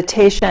a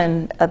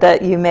meditation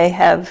that you may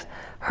have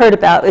heard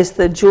about, is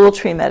the jewel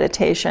tree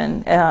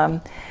meditation.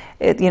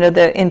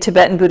 In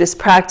Tibetan Buddhist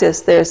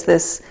practice, there's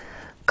this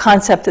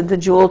concept of the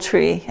jewel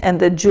tree and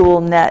the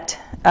jewel net,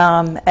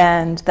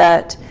 and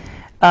that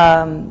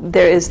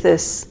there is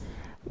this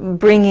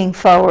bringing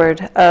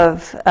forward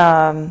of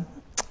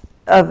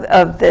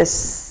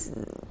this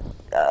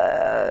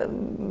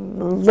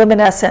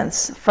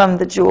luminescence from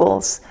the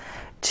jewels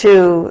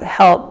to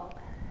help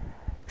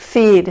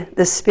feed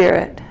the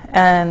spirit,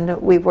 and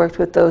we worked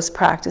with those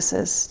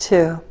practices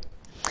too.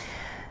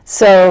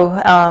 So,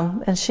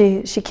 and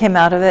she came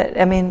out of it.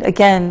 I mean,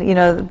 again,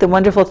 the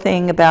wonderful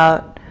thing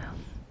about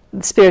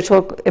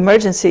spiritual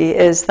emergency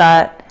is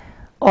that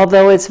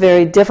although it's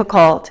very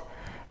difficult,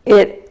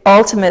 it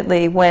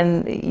ultimately,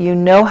 when you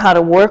know how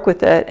to work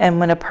with it, and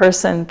when a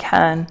person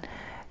can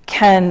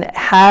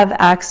have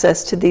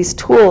access to these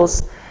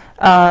tools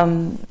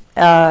from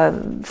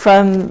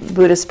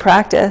Buddhist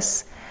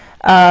practice,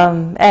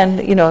 and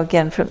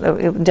again,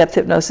 from depth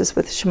hypnosis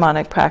with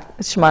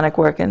shamanic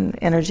work and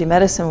energy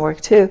medicine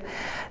work too,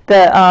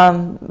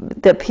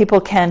 that people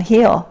can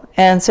heal.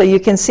 And so you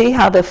can see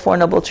how the Four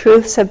Noble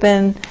Truths have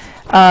been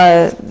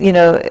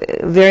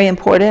very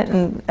important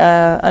in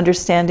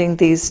understanding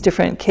these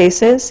different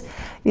cases.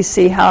 You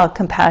see how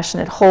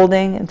compassionate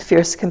holding and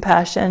fierce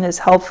compassion is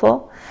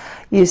helpful.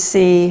 You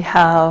see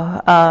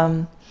how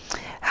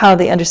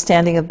the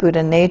understanding of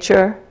Buddha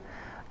nature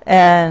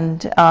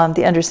and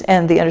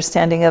the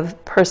understanding of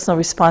personal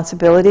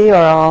responsibility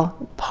are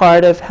all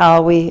part of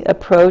how we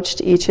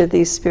approached each of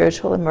these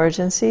spiritual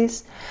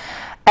emergencies.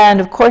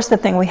 And of course, the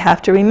thing we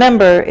have to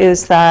remember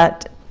is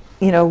that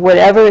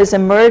whatever is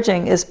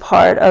emerging is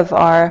part of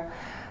our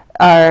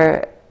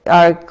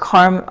our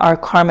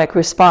karmic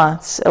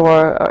response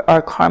or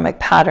our karmic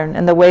pattern,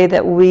 and the way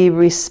that we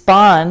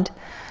respond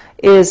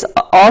is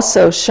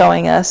also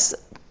showing us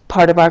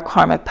part of our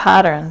karmic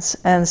patterns.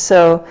 And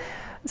so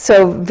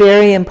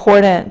very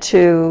important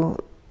to,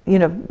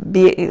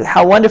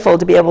 how wonderful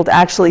to be able to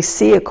actually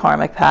see a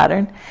karmic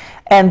pattern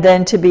and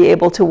then to be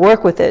able to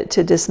work with it,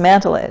 to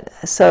dismantle it.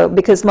 So,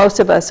 because most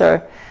of us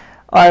are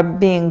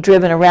being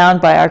driven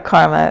around by our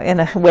karma in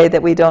a way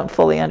that we don't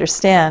fully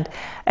understand.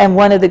 And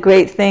one of the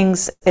great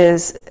things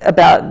is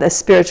about the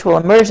spiritual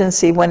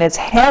emergency, when it's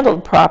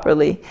handled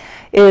properly,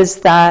 is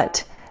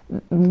that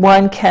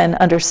one can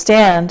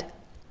understand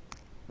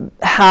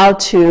how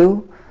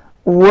to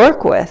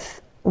work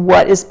with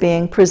what is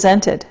being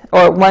presented,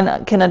 or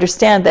one can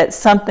understand that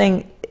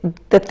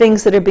the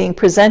things that are being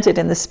presented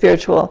in the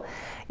spiritual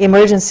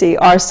emergency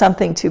are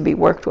something to be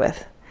worked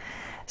with.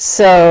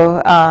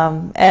 So,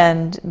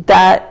 and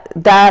that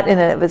in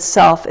and of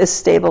itself is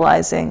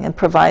stabilizing and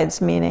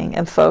provides meaning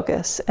and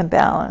focus and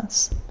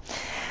balance.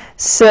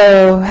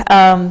 So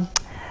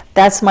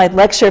that's my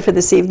lecture for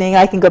this evening.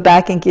 I can go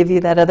back and give you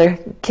that other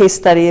case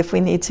study if we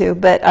need to,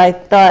 but I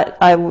thought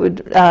I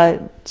would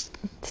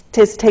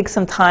just take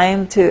some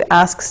time to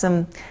ask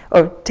some,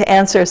 or to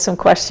answer some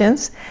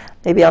questions.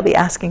 Maybe I'll be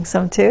asking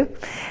some too.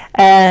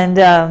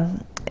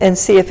 And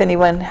see if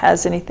anyone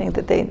has anything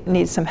that they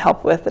need some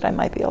help with that I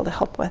might be able to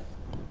help with.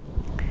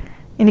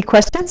 Any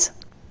questions?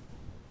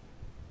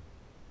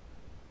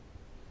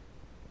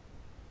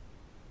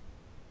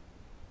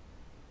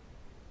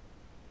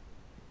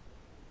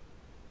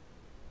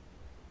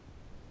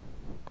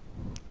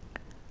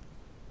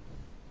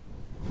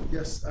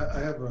 Yes, I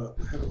have a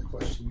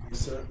question,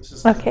 Lisa. This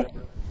is okay.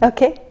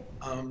 Okay.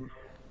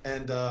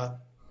 And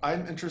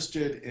I'm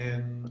interested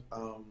in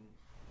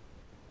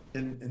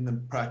the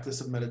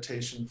practice of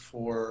meditation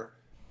for,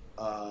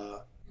 and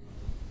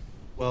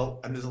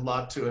there's a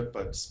lot to it,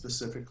 but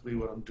specifically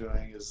what I'm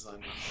doing is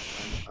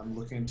I'm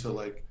looking to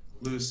like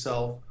lose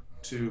self,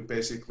 to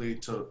basically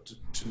to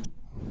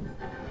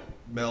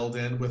meld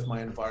in with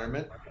my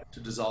environment,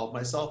 to dissolve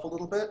myself a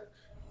little bit.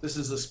 This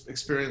is an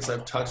experience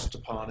I've touched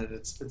upon, and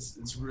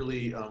it's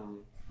really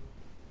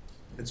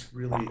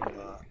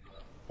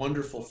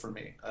wonderful for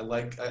me. I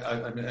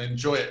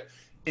enjoy it,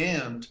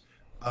 and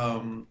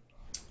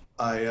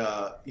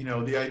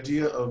the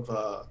idea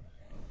of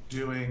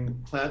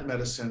doing plant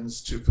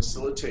medicines to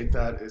facilitate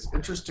that is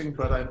interesting,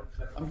 but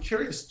I'm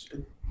curious,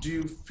 do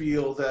you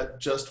feel that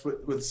just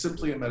with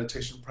simply a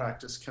meditation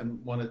practice can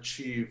one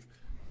achieve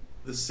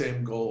the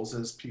same goals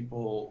as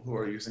people who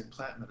are using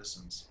plant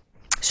medicines?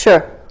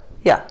 Sure.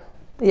 Yeah.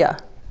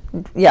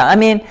 I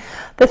mean,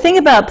 the thing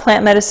about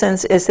plant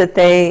medicines is that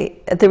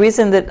the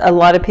reason that a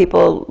lot of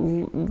people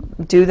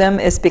do them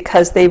is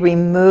because they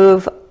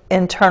remove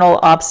internal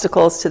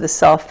obstacles to the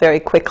self very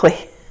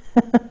quickly.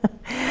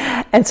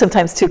 And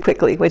sometimes too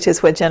quickly, which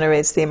is what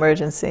generates the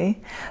emergency.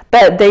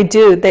 But they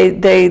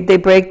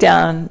break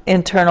down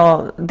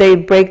internal,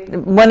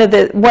 one of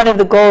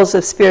the goals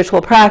of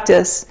spiritual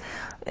practice,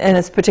 and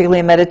it's particularly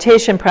a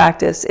meditation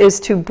practice, is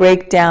to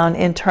break down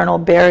internal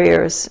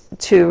barriers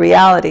to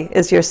reality.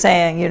 As you're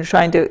saying, you're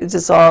trying to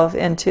dissolve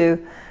into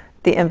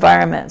the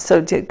environment. So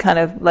to kind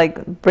of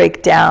like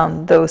break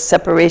down those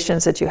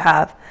separations that you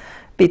have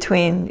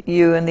between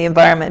you and the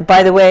environment.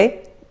 By the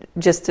way,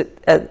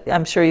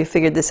 I'm sure you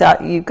figured this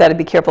out, you've got to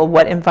be careful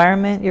what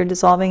environment you're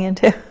dissolving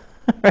into,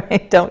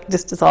 right? Don't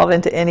just dissolve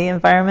into any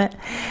environment.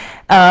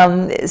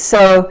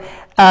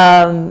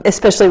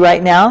 Especially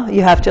right now,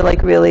 you have to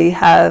like really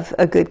have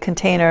a good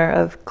container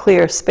of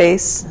clear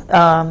space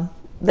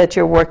that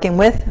you're working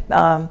with.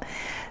 But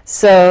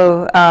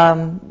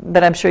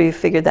I'm sure you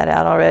figured that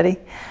out already.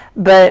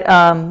 But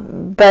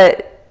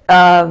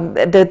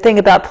the thing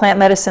about plant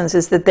medicines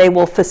is that they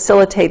will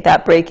facilitate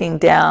that breaking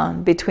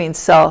down between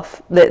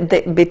self,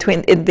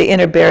 between the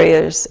inner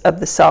barriers of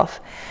the self.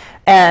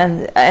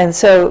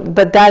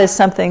 But that is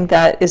something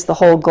that is the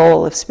whole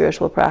goal of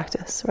spiritual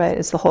practice, right?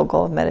 It's the whole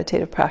goal of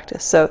meditative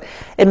practice. So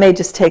it may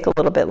just take a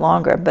little bit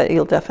longer, but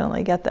you'll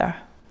definitely get there.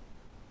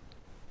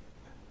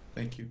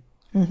 Thank you.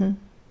 Mm-hmm.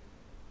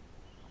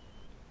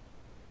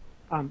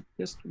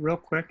 Just real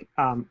quick,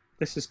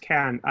 this is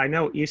Ken. I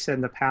know Isa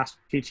in the past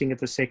teaching at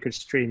the Sacred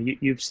Stream,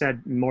 you've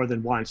said more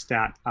than once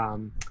that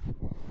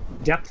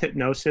depth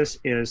hypnosis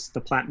is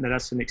the plant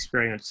medicine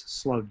experience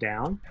slowed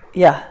down.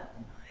 Yeah.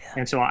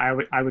 And so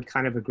I would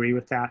kind of agree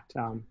with that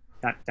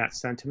that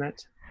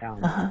sentiment.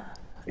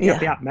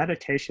 Yeah,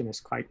 meditation is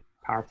quite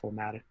powerful,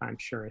 Matt, I'm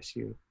sure, as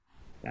you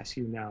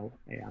know.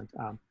 And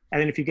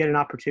then if you get an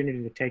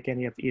opportunity to take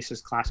any of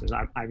Isa's classes,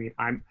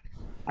 I'm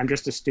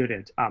just a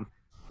student.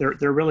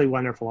 They're really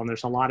wonderful, and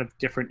there's a lot of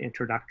different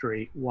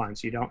introductory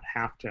ones. You don't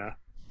have to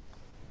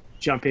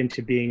jump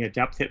into being a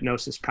depth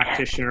hypnosis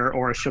practitioner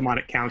or a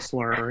shamanic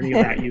counselor or any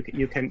of that.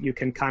 You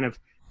can kind of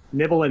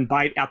nibble and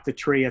bite at the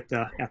tree at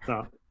the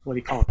what do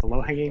you call it, the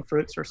low-hanging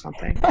fruits or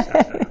something?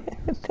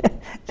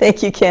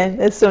 Thank you, Ken.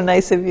 That's so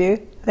nice of you.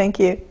 Thank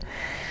you.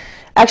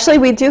 Actually,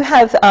 we do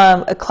have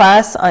a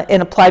class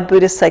in Applied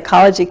Buddhist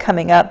Psychology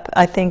coming up.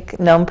 I think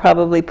Noam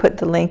probably put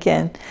the link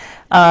in.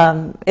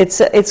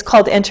 It's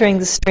called Entering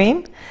the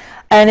Stream.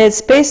 And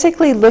it's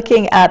basically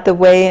looking at the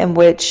way in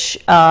which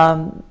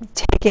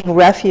taking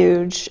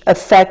refuge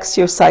affects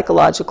your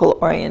psychological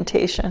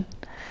orientation.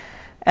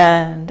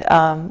 And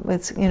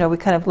it's, you know, we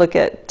kind of look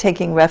at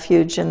taking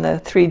refuge in the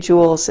three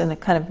jewels in a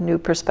kind of new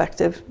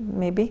perspective,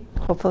 maybe,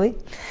 hopefully.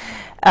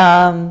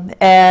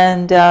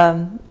 And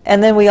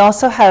then we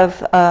also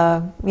have,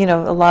 you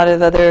know, a lot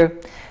of other,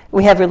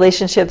 we have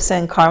relationships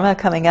and karma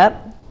coming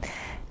up,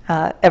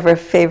 ever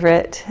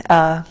favorite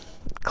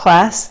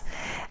class.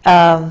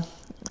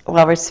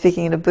 While we're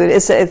speaking of Buddha,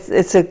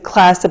 it's a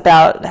class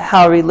about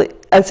how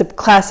it's a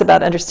class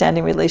about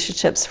understanding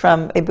relationships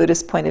from a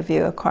Buddhist point of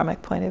view, a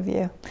karmic point of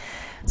view.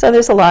 So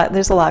there's a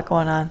lot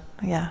going on.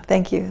 Yeah,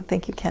 thank you,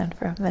 Ken,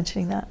 for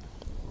mentioning that.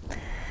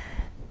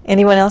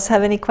 Anyone else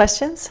have any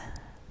questions?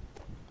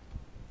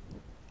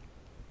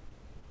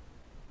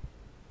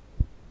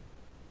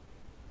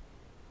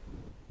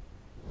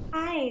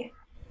 Hi,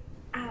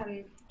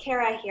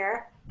 Kara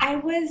here. I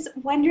was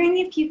wondering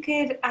if you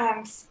could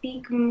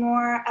speak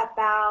more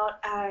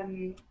about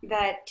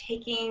the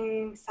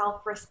taking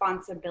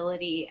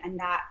self-responsibility and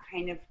that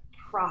kind of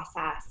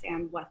process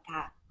and what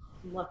that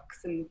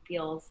looks and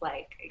feels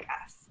like, I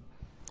guess.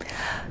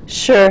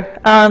 Sure,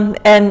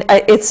 and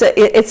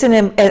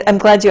I'm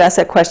glad you asked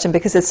that question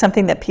because it's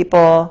something that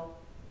people,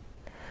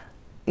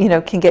 you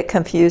know, can get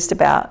confused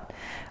about.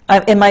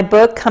 In my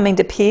book, Coming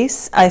to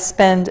Peace, I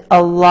spend a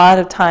lot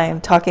of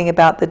time talking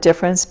about the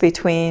difference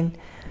between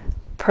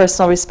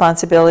personal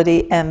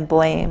responsibility and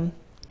blame.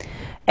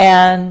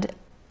 And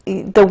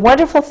the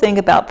wonderful thing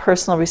about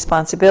personal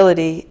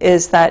responsibility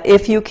is that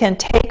if you can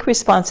take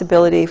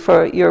responsibility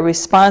for your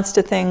response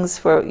to things,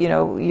 for, you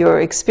know,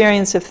 your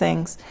experience of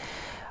things,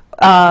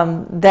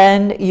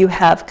 then you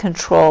have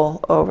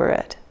control over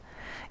it.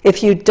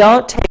 If you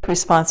don't take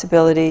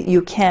responsibility,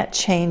 you can't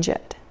change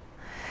it.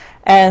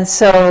 And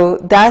so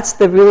that's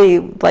the really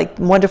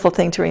wonderful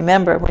thing to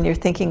remember when you're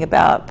thinking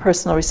about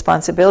personal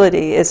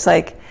responsibility. It's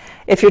like,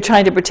 if you're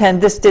trying to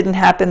pretend this didn't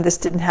happen,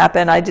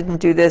 I didn't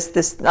do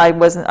this, I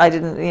wasn't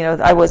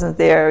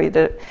there.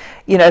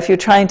 You know, if you're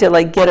trying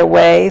to get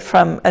away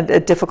from a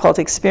difficult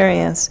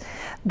experience,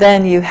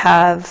 then you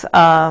have,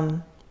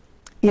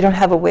 you don't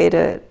have a way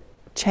to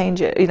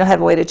change it. You don't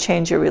have a way to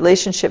change your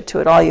relationship to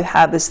it. All you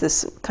have is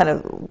this kind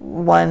of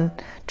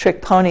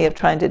one-trick pony of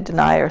trying to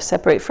deny or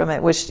separate from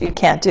it, which you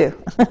can't do.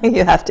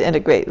 You have to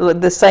integrate.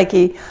 The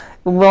psyche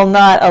will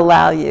not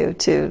allow you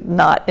to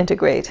not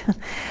integrate,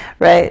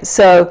 right?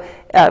 So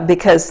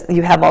because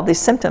you have all these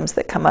symptoms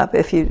that come up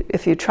if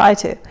you try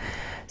to.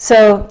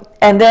 So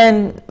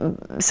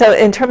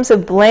in terms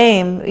of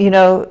blame, you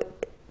know,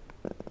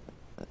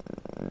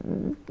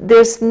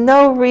 there's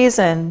no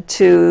reason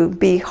to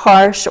be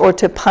harsh or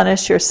to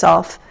punish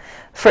yourself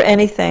for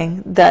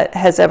anything that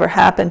has ever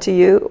happened to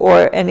you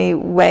or any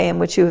way in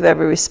which you've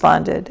ever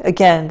responded.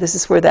 Again, this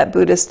is where that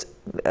Buddhist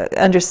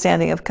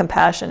understanding of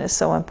compassion is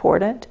so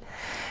important.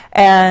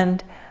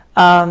 And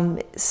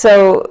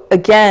so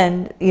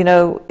again, you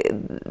know,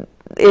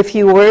 if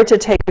you were to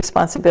take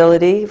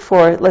responsibility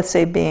for, let's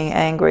say, being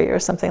angry or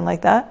something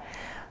like that,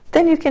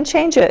 then you can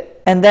change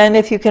it. And then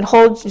if you can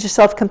hold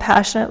yourself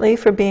compassionately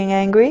for being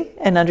angry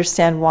and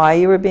understand why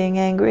you were being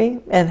angry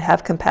and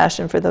have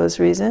compassion for those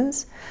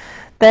reasons,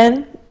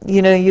 then,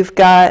 you know, you've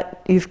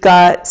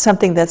got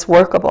something that's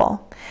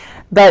workable.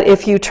 But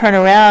if you turn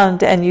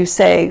around and you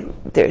say,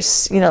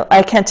 there's, you know,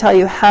 I can't tell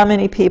you how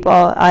many people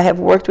I have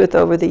worked with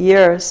over the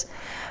years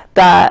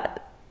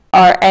that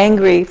are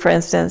angry, for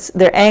instance,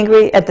 they're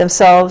angry at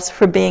themselves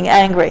for being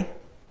angry,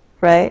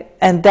 right?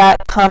 And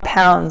that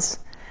compounds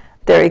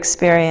their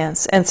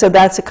experience. And so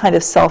that's a kind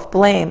of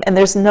self-blame, and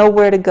there's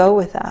nowhere to go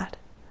with that.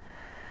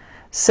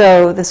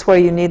 So that's where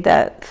you need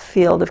that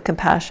field of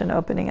compassion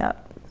opening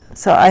up.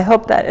 So I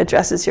hope that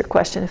addresses your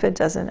question. If it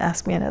doesn't,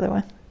 ask me another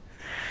one.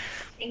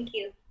 Thank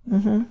you.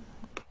 Mm-hmm.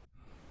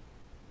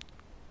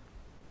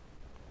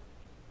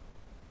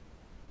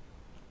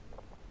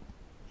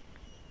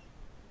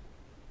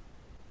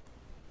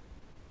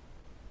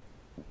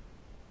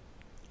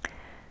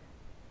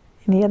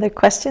 Any other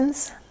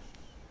questions?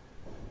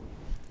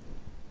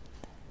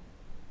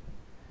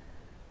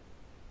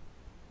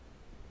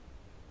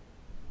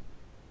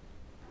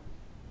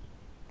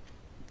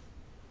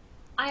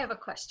 I have a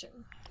question.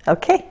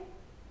 Okay.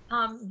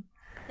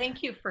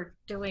 Thank you for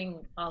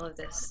doing all of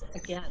this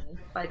again,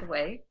 by the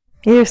way.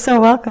 You're so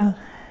welcome.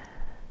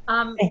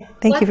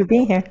 Thank you for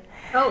being here.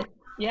 Oh,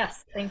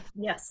 yes.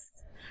 Yes.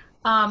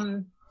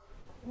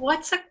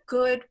 What's a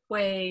good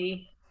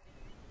way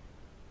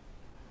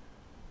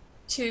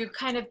to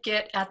kind of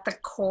get at the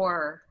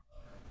core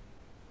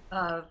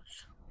of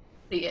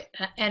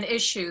an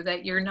issue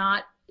that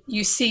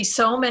you see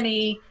so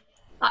many.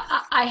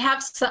 I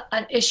have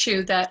an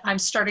issue that I'm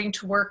starting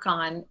to work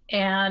on,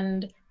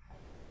 and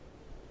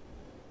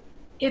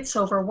it's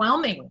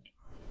overwhelming.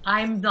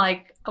 I'm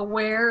like,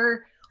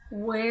 where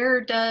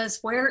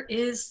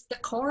is the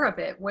core of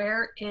it?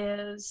 Where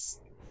is,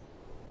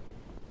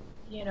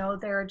 you know,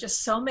 there are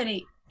just so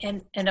many,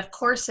 and of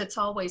course it's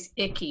always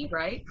icky,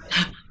 right?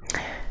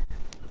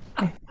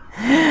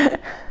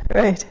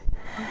 Right.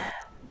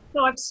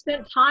 So I've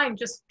spent time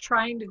just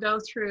trying to go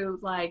through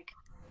like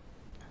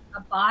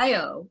a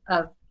bio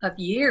of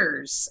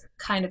years,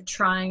 kind of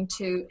trying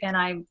to, and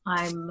I'm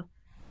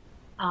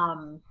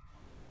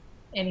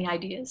any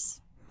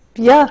ideas?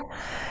 Yeah,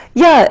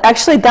 yeah,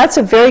 actually that's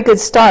a very good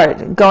start,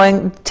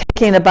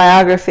 taking a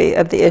biography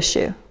of the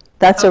issue.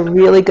 That's a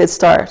really good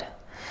start.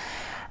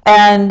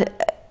 And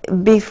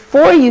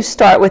before you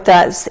start with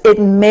that, it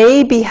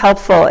may be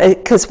helpful,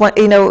 because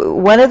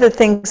one of the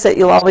things that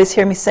you'll always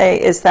hear me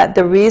say is that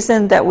the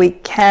reason that we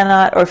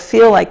cannot or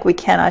feel like we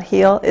cannot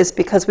heal is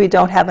because we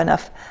don't have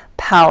enough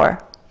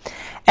power.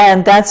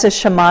 And that's a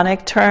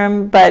shamanic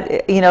term, but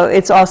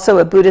it's also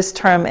a Buddhist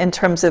term in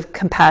terms of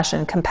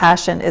compassion.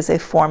 Compassion is a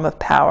form of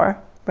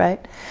power,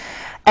 right?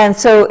 And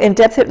so in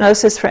depth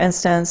hypnosis, for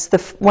instance,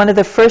 one of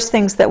the first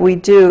things that we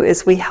do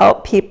is we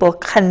help people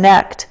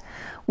connect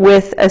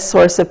with a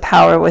source of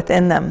power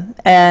within them.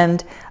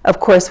 And of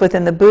course,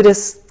 within the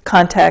Buddhist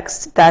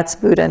context, that's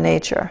Buddha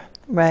nature,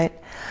 right?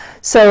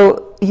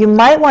 So you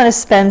might want to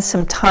spend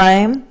some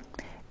time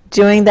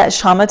doing that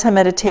shamatha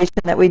meditation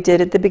that we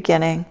did at the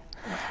beginning,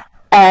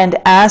 and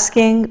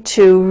asking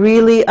to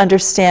really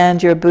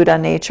understand your Buddha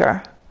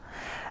nature.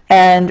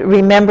 And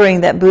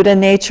remembering that Buddha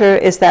nature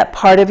is that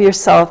part of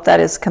yourself that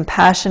is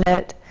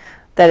compassionate,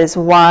 that is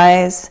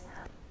wise,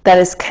 that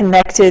is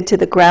connected to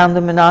the ground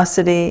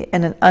luminosity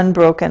in an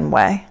unbroken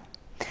way.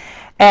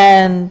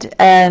 And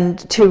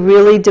to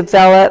really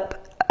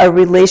develop a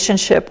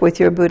relationship with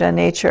your Buddha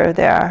nature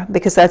there,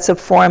 because that's a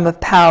form of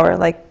power,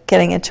 like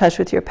getting in touch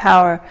with your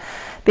power.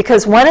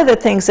 Because one of the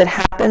things that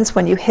happens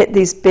when you hit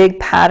these big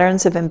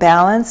patterns of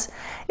imbalance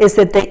is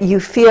that you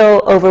feel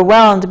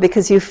overwhelmed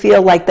because you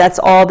feel like that's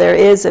all there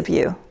is of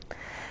you.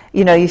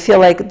 You feel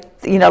like,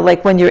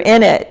 like when you're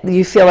in it,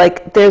 you feel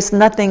like there's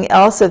nothing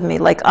else of me,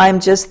 like I'm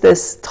just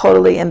this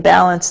totally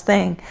imbalanced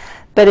thing.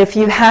 But if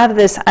you have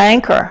this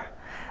anchor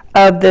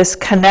of this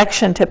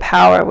connection to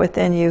power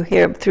within you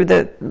here through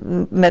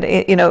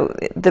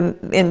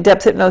in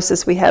depth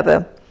hypnosis, we have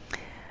a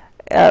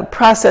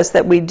process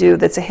that we do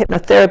that's a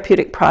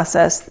hypnotherapeutic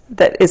process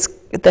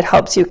that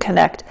helps you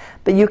connect.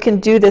 But you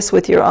can do this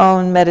with your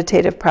own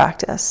meditative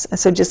practice. And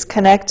so just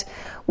connect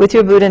with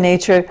your Buddha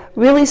nature.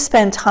 Really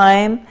spend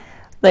time,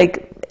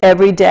 like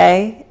every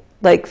day,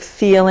 like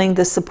feeling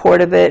the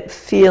support of it,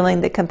 feeling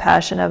the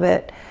compassion of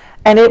it.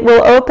 And it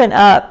will open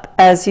up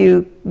as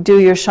you do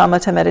your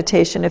shamatha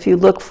meditation. If you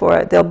look for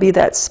it, there'll be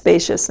that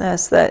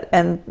spaciousness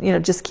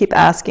just keep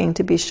asking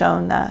to be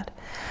shown that.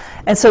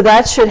 And so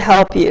that should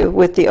help you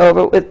with the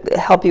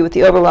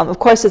overwhelm. Of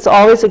course, it's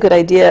always a good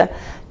idea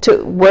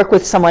to work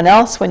with someone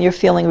else when you're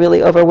feeling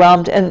really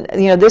overwhelmed. And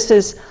this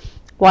is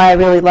why I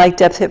really like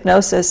depth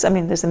hypnosis. I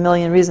mean, there's a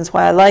million reasons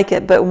why I like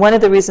it, but one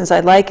of the reasons I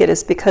like it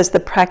is because the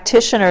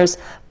practitioner's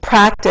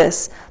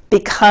practice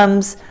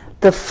becomes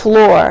the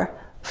floor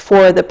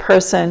for the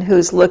person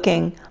who's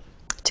looking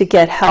to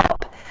get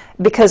help.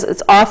 Because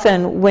it's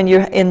often when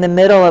you're in the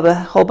middle of a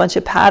whole bunch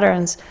of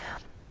patterns,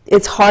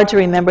 it's hard to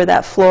remember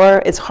that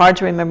floor, it's hard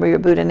to remember your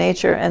Buddha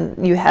nature,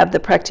 and you have the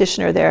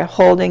practitioner there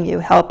holding you,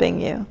 helping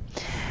you.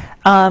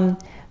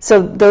 So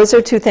those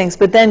are two things.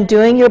 But then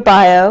doing your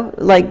bio,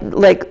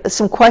 like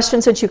some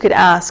questions that you could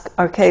ask.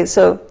 Okay,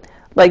 so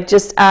like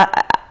just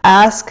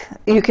ask,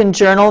 you can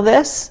journal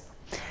this,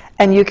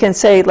 and you can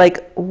say,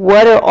 like,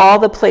 what are all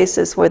the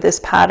places where this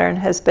pattern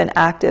has been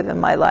active in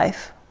my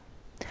life?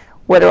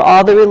 What are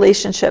all the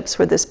relationships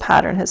where this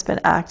pattern has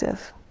been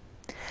active?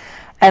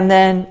 And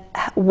then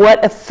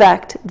what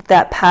effect did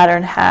that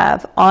pattern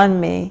have on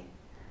me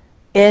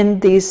in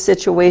these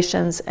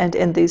situations and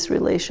in these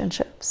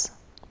relationships?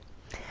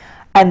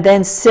 And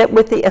then sit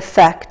with the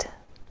effect.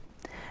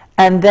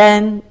 And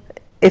then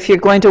if you're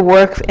going to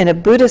work in a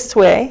Buddhist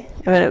way,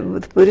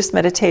 with Buddhist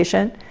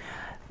meditation,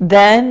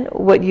 then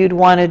what you'd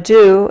want to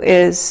do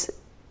is,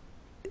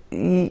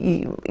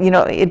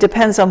 it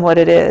depends on what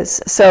it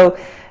is. So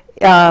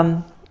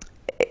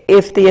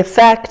if the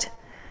effect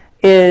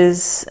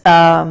is,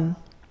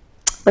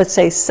 let's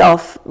say the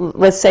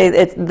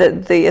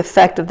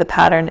effect of the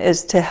pattern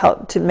is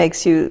to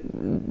makes you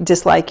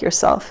dislike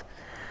yourself,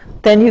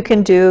 then you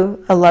can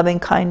do a loving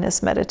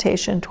kindness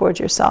meditation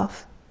towards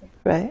yourself,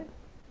 right?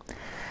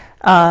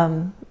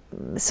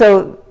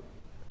 So,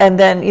 and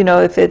then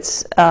if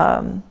it's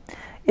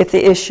if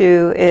the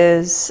issue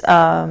is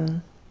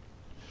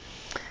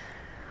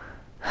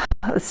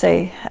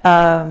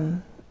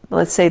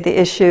let's say the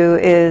issue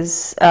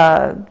is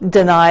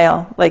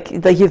denial, like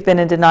you've been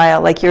in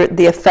denial, like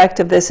the effect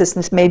of this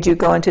has made you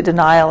go into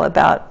denial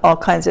about all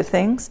kinds of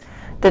things,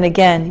 then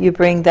again, you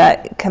bring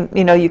that,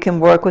 you can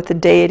work with the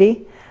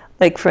deity,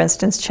 like for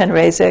instance,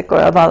 Chenrezig or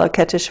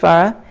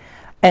Avalokiteshvara,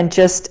 and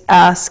just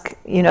ask,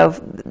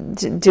 to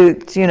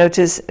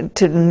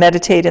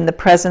meditate in the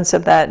presence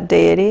of that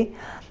deity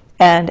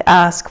and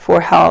ask for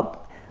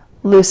help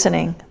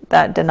loosening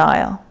that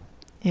denial,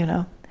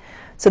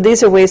 So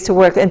these are ways to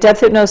work. In depth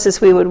hypnosis,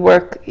 we would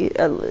work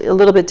a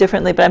little bit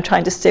differently, but I'm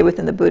trying to stay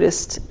within the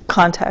Buddhist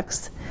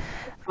context.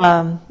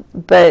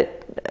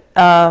 But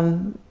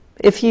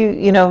if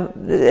you know,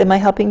 am I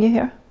helping you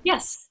here?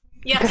 Yes.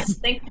 Yes.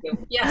 Thank you.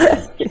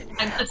 Yes.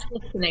 I'm just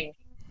listening.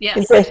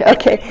 Yes. Great.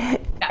 Okay.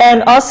 Yeah.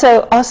 And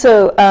also,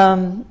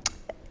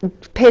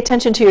 pay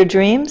attention to your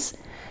dreams,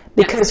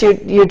 because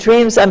your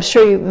dreams, I'm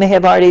sure you may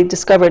have already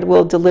discovered,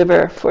 will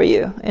deliver for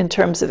you in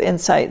terms of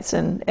insights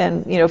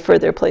and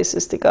further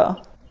places to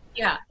go.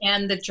 Yeah,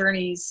 and the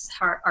journeys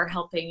are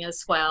helping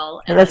as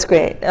well. And that's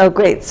great. Oh,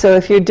 great. So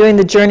if you're doing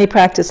the journey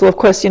practice, well, of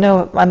course,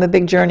 I'm a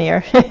big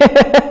journeyer.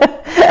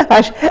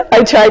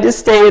 I try to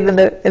stay in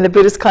the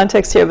Buddhist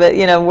context here, but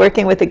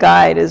working with a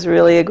guide is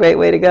really a great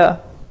way to go.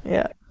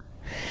 Yeah.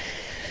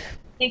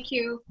 Thank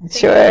you.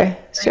 Sure.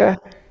 Sure.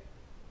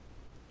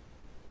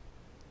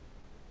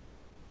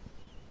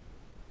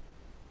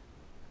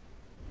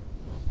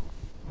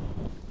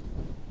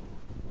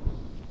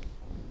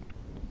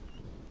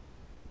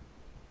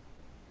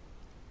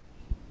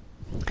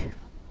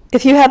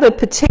 If you have a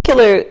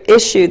particular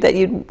issue that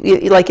you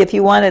like, if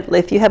you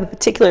have a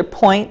particular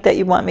point that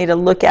you want me to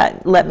look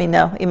at, let me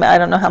know. I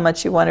don't know how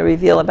much you want to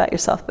reveal about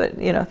yourself, but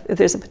if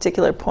there's a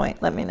particular point,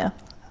 let me know.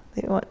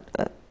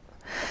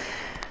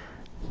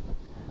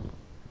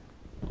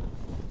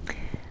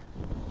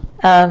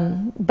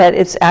 But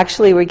it's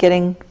actually, we're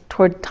getting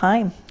toward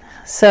time.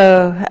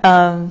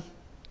 So,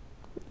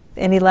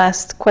 any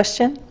last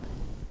question?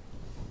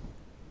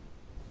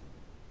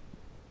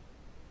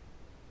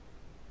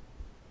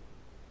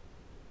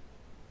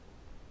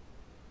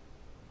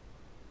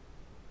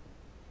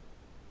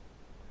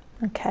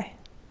 Okay.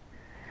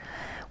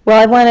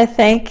 Well, I want to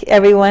thank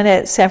everyone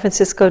at San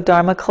Francisco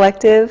Dharma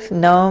Collective,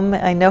 Noam.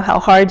 I know how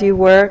hard you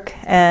work,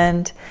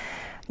 and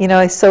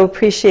I so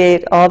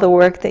appreciate all the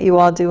work that you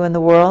all do in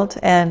the world,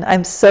 and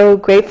I'm so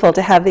grateful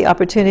to have the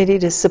opportunity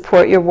to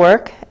support your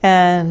work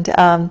and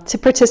to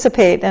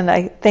participate, and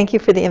I thank you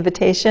for the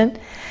invitation.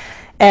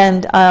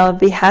 And I'll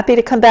be happy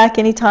to come back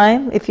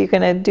anytime if you're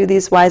going to do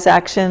these wise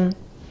action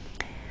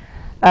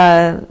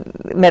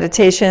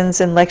meditations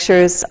and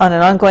lectures on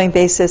an ongoing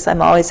basis.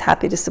 I'm always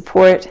happy to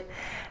support,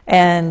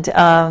 and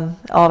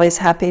always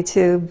happy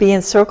to be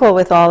in circle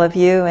with all of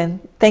you. And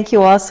thank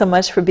you all so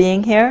much for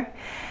being here.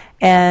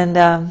 And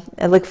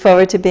I look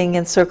forward to being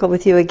in circle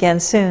with you again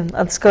soon.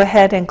 Let's go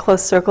ahead and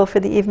close circle for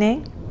the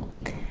evening.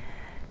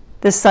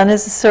 The sun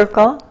is a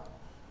circle.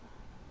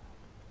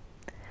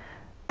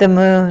 The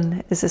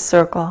moon is a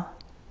circle.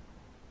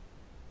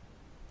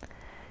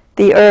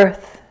 The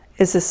earth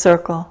is a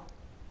circle.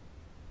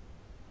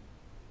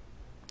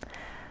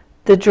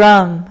 The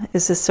drum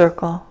is a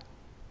circle.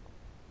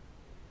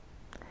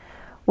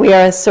 We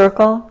are a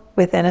circle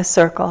within a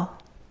circle.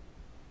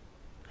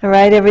 All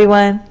right,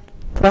 everyone.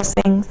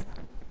 Blessings.